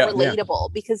so Yeah.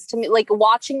 relatable because to me, like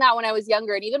watching that when I was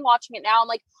younger and even watching it now, I'm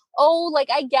like, oh, like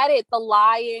I get it, the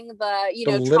lying, the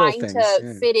The little trying things, to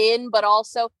yeah. fit in, but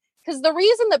also because the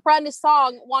reason that Brenda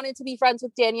Song wanted to be friends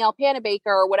with Danielle Panabaker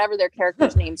or whatever their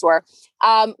characters' names were,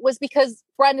 was because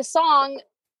Brenda Song,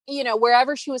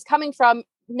 wherever she was coming from,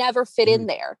 never fit in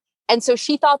there. And so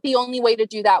she thought the only way to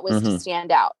do that was to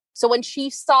stand out. So when she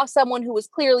saw someone who was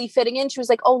clearly fitting in, she was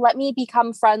like, oh, let me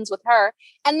become friends with her.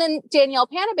 And then Danielle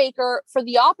Panabaker, for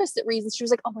the opposite reason, she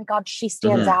was like, oh my God, she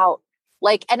stands out.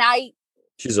 Like, and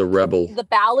she's a rebel. The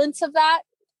balance of that.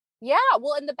 Yeah.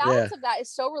 Well, and the balance of that is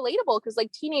so relatable because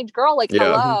like teenage girl, like,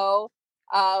 hello.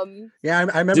 Yeah,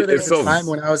 I remember there was a time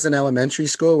when I was in elementary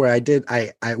school where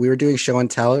we were doing show and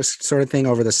tell sort of thing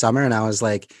over the summer. And I was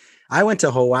like, I went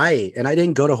to Hawaii and I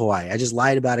didn't go to Hawaii. I just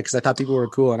lied about it because I thought people were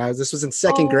cool. And this was in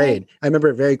second grade. I remember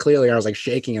it very clearly. I was like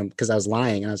shaking him because I was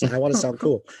lying. And I was like, I want to sound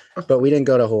cool. But we didn't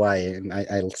go to Hawaii. And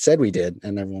I said we did.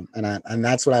 And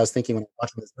that's what I was thinking when I was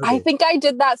watching this movie. I think I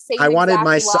did that same I wanted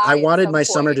my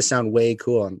summer to point. sound way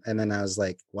cool. And then I was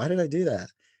like, why did I do that?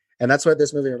 And that's what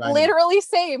this movie reminded me. Literally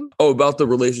same. Oh, about the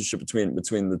relationship between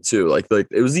the two. Like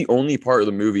it was the only part of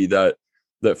the movie that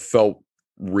felt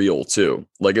real too.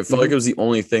 Like it felt like it was the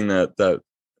only thing that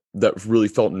really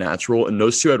felt natural. And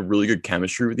those two had really good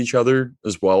chemistry with each other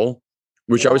as well,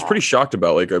 which I was pretty shocked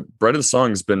about. Like Brenda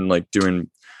Song's been like doing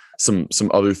some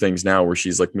other things now where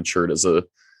she's like matured as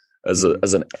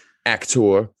an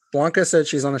actor. Blanca said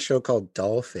she's on a show called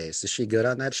Dollface. Is she good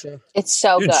on that show? It's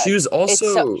so good. She was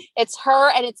also it's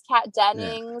her and it's Kat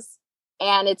Dennings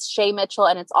and it's Shay Mitchell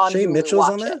and it's on Shay Hulu. Mitchell's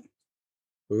on that?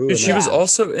 Ooh, dude, she was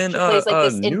also in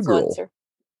New Girl.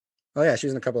 Oh yeah, she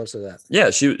was in a couple episodes of that. Yeah,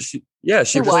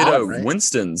 she played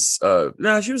Winston's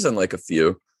she was in like a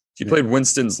few. She played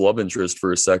Winston's love interest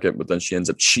for a second, but then she ends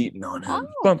up cheating on him.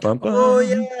 Oh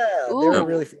yeah. They were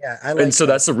really so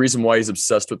that's the reason why he's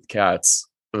obsessed with cats.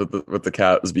 With the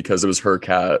cat is because it was her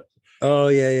cat. Oh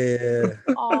yeah.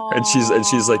 and she's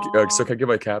like, so can I get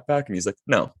my cat back? And he's like,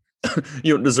 no,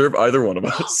 you don't deserve either one of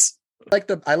us.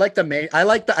 I like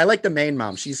the main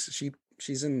mom.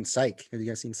 She's in Psych. Have you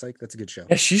guys seen Psych? That's a good show.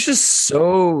 Yeah, she's just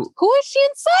so. Who is she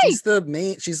in Psych? She's the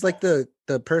main. She's like the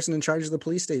person in charge of the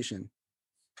police station.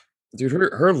 Dude,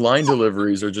 her line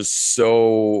deliveries are just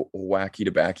so wacky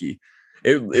to backy.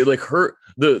 It like her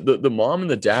the mom and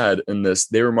the dad in this,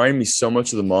 they remind me so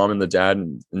much of the mom and the dad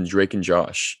in Drake and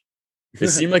Josh. It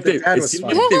seemed like they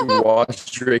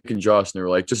watched Drake and Josh and they were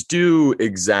like, just do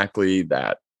exactly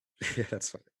that. Yeah, that's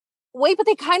funny. Wait, but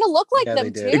they kind of look like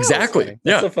them too. Exactly.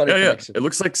 That's a funny connection. It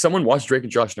looks like someone watched Drake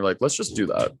and Josh and they're like, let's just do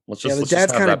that. The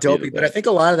dad's kind of dopey, but I think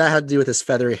a lot of that had to do with his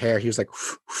feathery hair. He was like,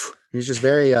 he's just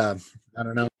very I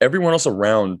don't know. Everyone else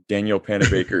around Danielle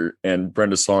Panabaker and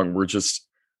Brenda Song were just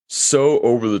so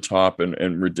over the top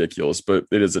and ridiculous, but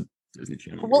it is a Disney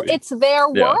Channel movie. Well, it's their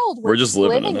world. We're just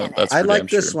living in it. That's I like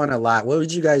this one a lot. What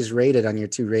would you guys rate it on your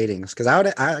two ratings? Because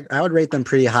I would rate them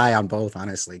pretty high on both,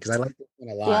 honestly, because I like this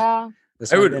one a lot. Yeah.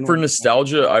 I would, for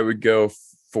nostalgia, I would go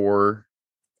 4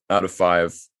 out of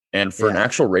 5. And for an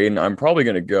actual rating, I'm probably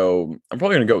gonna go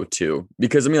with 2.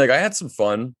 Because I mean, like, I had some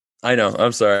fun. I know.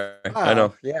 I'm sorry. I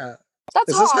know. Yeah. That's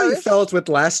Is this how you felt with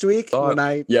last week?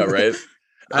 Yeah, right.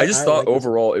 I just thought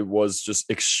overall it was just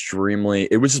it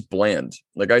was just bland.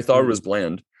 Like I thought it was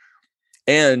bland.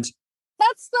 And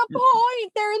that's the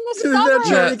point. They're in the summer. They're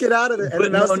trying to get out of it.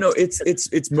 But no,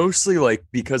 it's mostly like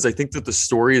because I think that the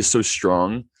story is so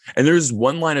strong. And there's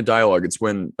one line of dialogue. It's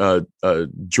when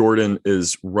Jordan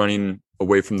is running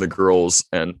away from the girls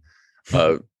and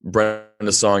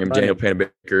Brenda Song and Danielle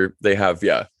Panabaker, they have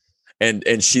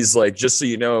And she's like, just so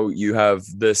you know, you have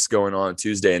this going on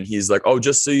Tuesday. And he's like, oh,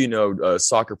 just so you know,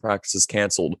 soccer practice is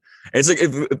canceled. And it's like,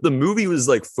 if the movie was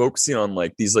like focusing on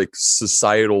like these like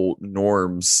societal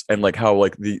norms and like how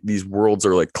like these worlds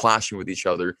are like clashing with each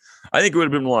other, I think it would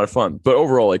have been a lot of fun. But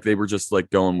overall, like they were just like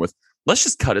going with, let's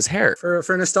just cut his hair.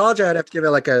 For nostalgia, I'd have to give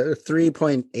it like a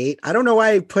 3.8. I don't know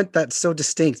why I put that so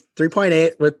distinct.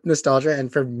 3.8 with nostalgia.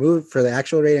 And for the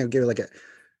actual rating, I'd give it like a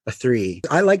 3.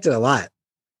 I liked it a lot.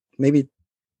 Maybe.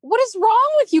 What is wrong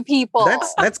with you people?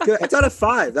 That's good. It's out of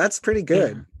 5. That's pretty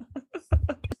good.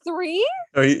 3?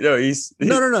 No. No, he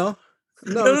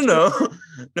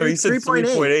said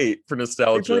 3.8 for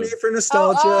nostalgia. 3.8 for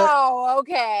nostalgia. Oh,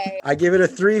 okay. I give it a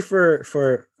 3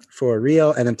 for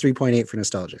real, and then 3.8 for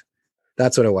nostalgia.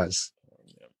 That's what it was.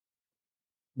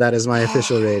 That is my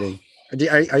official rating.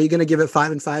 Are you going to give it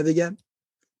 5 and 5 again?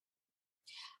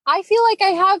 I feel like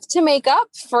I have to make up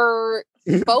for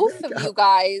both of you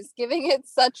guys giving it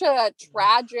such a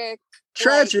tragic.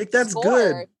 That's score.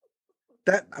 good.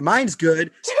 That mine's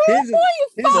good.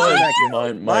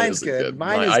 2.5. Mine's good.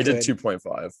 I did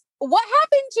 2.5. What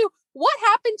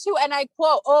happened to? And I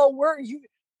quote,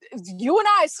 You and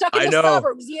I stuck in I the know.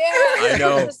 suburbs. Yeah, I know.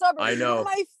 Stuck in the suburbs. I You know. were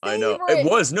my I know. favorite. It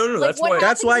was. No, Like, that's what why.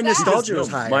 That's why happened next? nostalgia No, was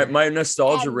higher. my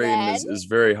nostalgia And rating then- is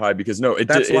very high because no,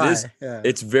 That's it why. is. Yeah.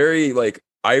 It's very like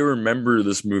I remember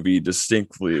this movie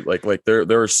distinctly. Like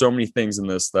there are so many things in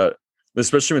this that,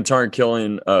 especially when Taran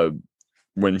Killian,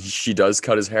 when she does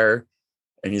cut his hair,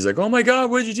 and he's like, "Oh my God,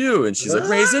 what'd you do?" And she's like,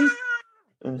 "Raisin."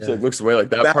 And she Yeah. like, looks away like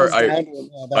that Bows part. down to him.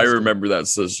 Yeah, that I was good. remember that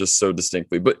so it's just so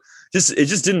distinctly, but it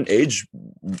just didn't age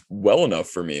well enough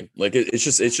for me. Like it's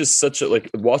just such a like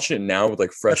watching it now with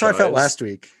like fresh That's how I felt eyes. last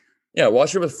week. Yeah,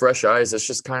 watching it with fresh eyes, it's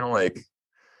just kind of like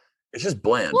it's just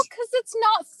bland. Well, because it's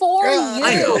not for you.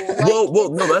 I know. Like,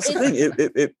 Well, no, that's the it's-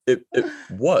 thing. It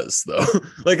was though.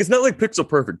 Like it's not like Pixel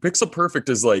Perfect. Pixel Perfect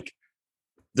is like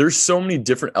there's so many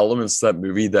different elements to that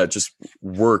movie that just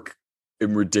work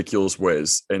in ridiculous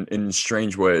ways and in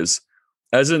strange ways.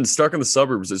 As in Stuck in the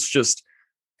Suburbs, it's just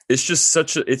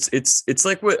such a it's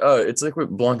like what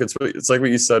Blanca, it's like what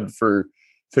you said for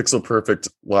Pixel Perfect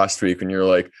last week when you're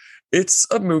like, it's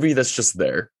a movie that's just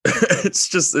there. it's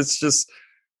just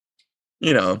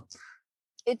you know,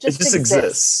 it just exists.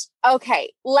 exists.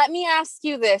 Okay, let me ask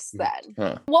you this then.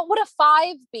 Huh. What would a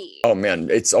 5 be? Oh man,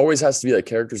 it's always has to be like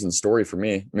characters and story for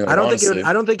me. I mean, I don't honestly.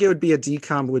 think it would be a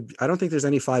decom. I don't think there's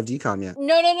any 5 decom yet.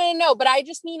 No. But I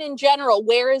just mean in general,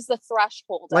 where is the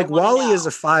threshold? I Like wanna Wally know. is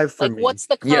a 5 for like me. what's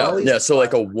the Yeah, code? yeah. So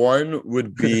like a 1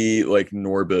 would be like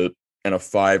Norbit, and a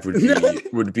 5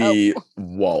 would be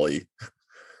Wally.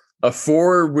 A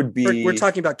 4 would be. We're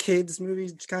talking about kids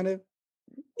movies, kind of.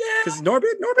 Yeah. Because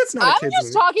Norbit's not a I'm kids just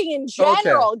movie. talking in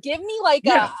general. Give me like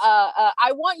Yeah.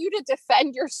 I want you to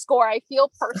defend your score. I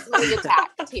feel personally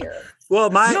attacked here. Well,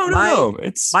 No.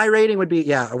 It's my rating would be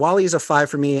Wally is a 5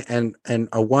 for me, and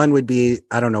a 1 would be,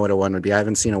 I don't know what a 1 would be. I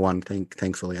haven't seen a 1.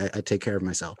 Thankfully, I take care of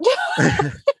myself.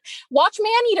 Watch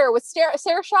Maneater with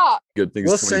Sarah Shaw. good things.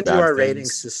 We'll 20 send you bad our things. rating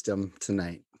system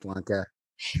tonight, Blanca.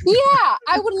 Yeah,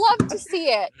 I would love to see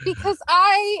it because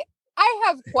I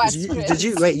have questions. Did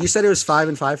you wait? You said it was 5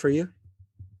 and 5 for you.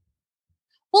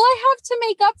 Well, I have to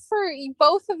make up for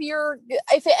both of your.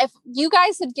 If you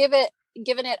guys had given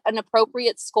it an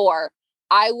appropriate score,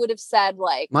 I would have said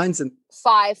like Mine's an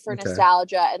 5 for Okay.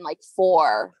 nostalgia and like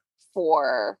 4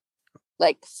 for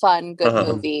like fun, good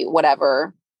Uh-huh. movie,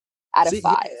 whatever, out of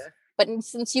 5. But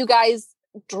since you guys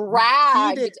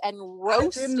dragged and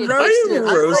roasted, didn't I roast didn't it.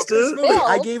 roast I like this it. movie.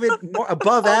 I gave it more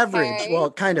above average. Okay.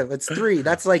 Well, kind of. It's 3.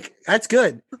 That's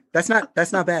good. That's not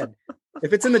bad.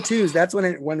 If it's in the 2s, that's when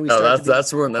we No, start.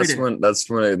 that's when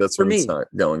For me. it's not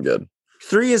going good.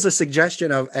 3 is a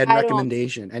suggestion and I don't-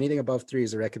 recommendation. Anything above 3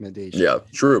 is a recommendation. Yeah,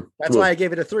 true. That's True. why I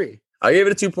gave it a 3. I gave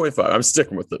it a 2.5. I'm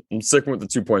sticking with it. I'm sticking with the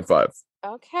 2.5.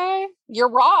 okay, you're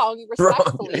wrong,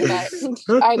 respectfully,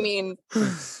 but I mean,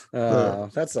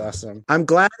 That's awesome. I'm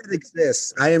glad it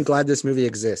exists. I am glad this movie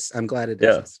exists. I'm glad it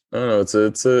Yeah. exists. I don't know. It's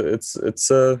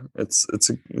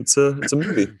a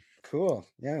movie. Cool.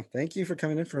 Yeah. Thank you for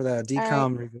coming in for the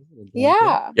decom review.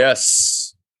 yeah.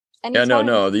 Yes. Anytime. Yeah.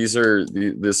 No. This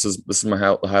is my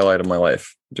highlight of my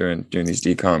life during these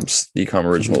decom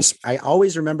originals. I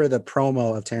always remember the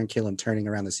promo of Taran Killam turning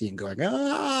around the seat and going,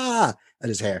 at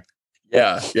his hair.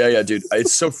 Yeah, dude.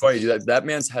 It's so funny, dude. That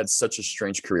man's had such a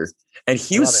strange career, and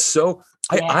he Love was it. so.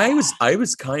 I was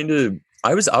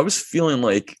feeling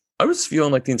like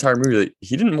the entire movie that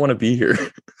he didn't want to be here.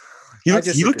 He I looked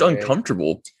disagree.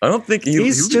 uncomfortable. I don't think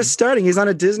He's just starting. He's on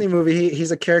a Disney movie.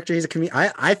 He's a character. He's a comedian.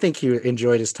 I think he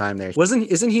enjoyed his time there.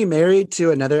 Isn't he married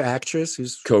to another actress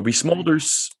who's Kobe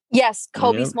Smulders. Yes,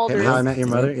 Kobe Yeah. Smulders. How I Met Your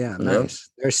Mother? Yeah, nice.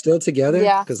 They're still together?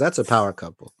 Yeah. Because that's a power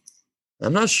couple.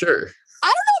 I'm not sure.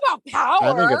 I don't know about power.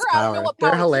 I think it's I don't know power. what They're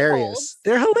power he hilarious. holds.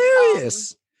 They're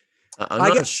hilarious. I'm I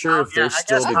not guess- sure if they're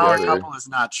still power together. couple is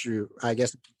not true. I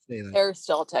guess I could say that. They're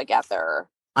still together.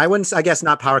 I wouldn't. I guess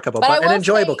not power couple, But I but an will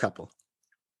enjoyable say- couple.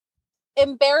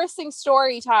 Embarrassing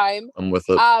story time. I'm with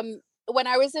it. When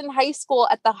I was in high school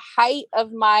at the height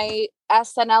of my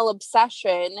SNL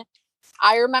obsession,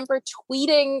 I remember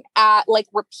tweeting at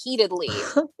repeatedly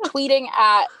tweeting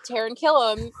at Taran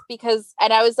Killam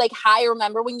and I was like, "Hi,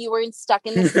 remember when you were Stuck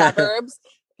in the Suburbs?"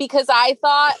 Because I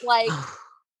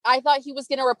thought he was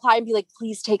gonna reply and be like,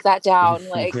 "Please take that down."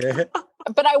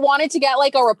 But I wanted to get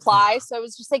a reply, so I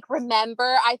was just like,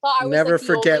 "Remember?" I thought I was Never the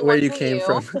forget only where one you who came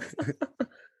knew. from.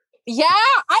 Yeah,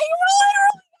 I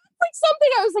literally something.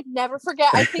 I was like, never forget.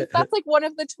 I think that's one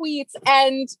of the tweets.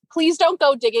 And please don't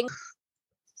go digging.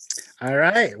 All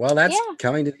right. Well, that's Yeah.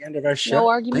 coming to the end of our show. No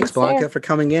arguments Thanks, Blanca, there. for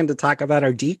coming in to talk about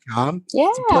our decom. Yeah.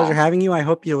 It's a pleasure having you. I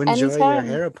hope you enjoy your Anytime.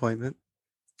 hair appointment.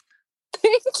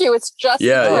 Thank you. It's just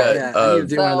Yeah, Oh, yeah. yeah. I need to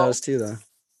do one of So- those too, though.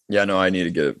 Yeah, no, I need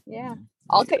to get it. Yeah.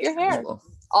 I'll cut your hair.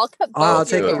 I'll cut Oh, I'll both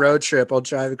take your a hair. road trip. I'll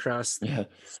drive across. Yeah.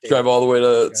 Drive all the way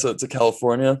to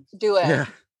California. Do it. Yeah.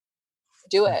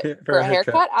 Do it. For a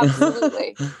haircut?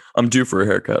 Absolutely. I'm due for a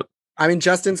haircut. I mean,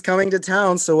 Justin's coming to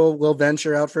town, so we'll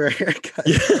venture out for a haircut.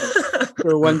 Yeah. For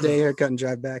a 1-day haircut and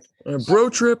drive back. A bro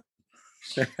trip.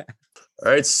 All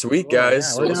right, sweet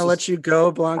guys. Yeah, we're gonna let you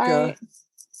go, Blanca. All right.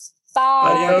 Bye.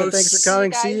 Adios. Blanca, thanks for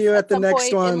coming. See you See you guys at the at some next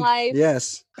point in one. life.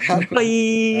 Yes.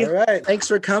 Bye. All right. Thanks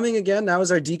for coming again. That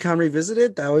was our Decom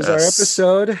Revisited. That was our Yes.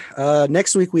 episode.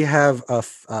 Next week we have a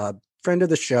friend of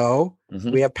the show.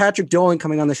 Mhm. We have Patrick Dolan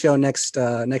coming on the show next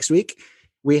week.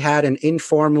 We had an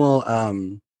informal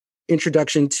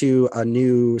introduction to a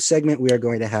new segment we are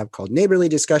going to have called Neighborly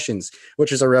Discussions,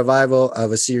 which is a revival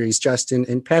of a series Justin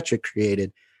and Patrick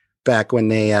created back when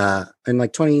they in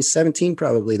like 2017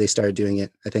 probably they started doing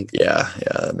it, I think. Yeah,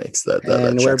 that makes that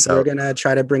And checks we're out. gonna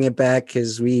try to bring it back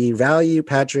because we value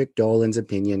Patrick Dolan's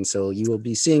opinion. So you will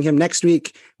be seeing him next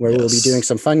week, where we'll be Yes. doing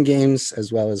some fun games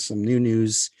as well as some new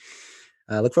news.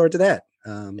 Look forward to that.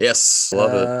 Yes,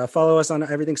 love it. Follow us on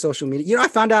everything social media. You know, I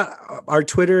found out our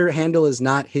Twitter handle is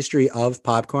not History of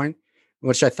Popcorn,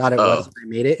 which I thought it was when I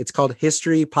made it. It's called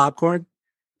History Popcorn.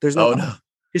 There's no, Oh no.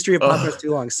 History of Popcorn is too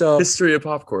long. So History of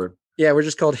popcorn. yeah, we're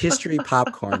just called History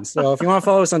Popcorn. So if you want to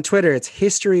follow us on Twitter, it's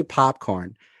History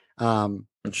Popcorn.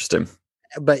 Interesting.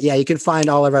 But yeah, you can find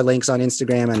all of our links on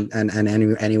Instagram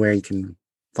and anywhere you can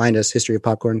find us. History of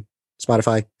Popcorn,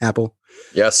 Spotify, Apple.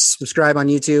 Yes. Subscribe on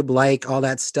YouTube, like all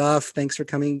that stuff. Thanks for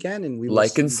coming again, and we will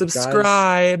Like see and you guys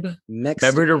subscribe. next.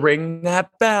 Remember to ring that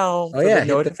bell for yeah, the hit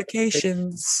the-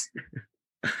 notifications.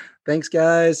 Thanks,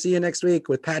 guys. See you next week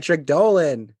with Patrick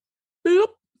Dolan. Boop.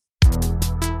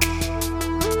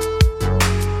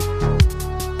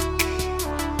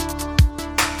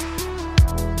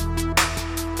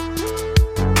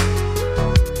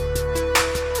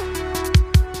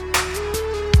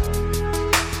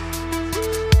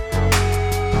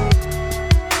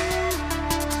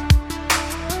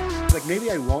 Like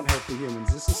maybe I won't help the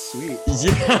humans. This is sweet.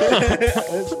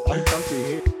 Yeah. I'm comfy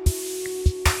here.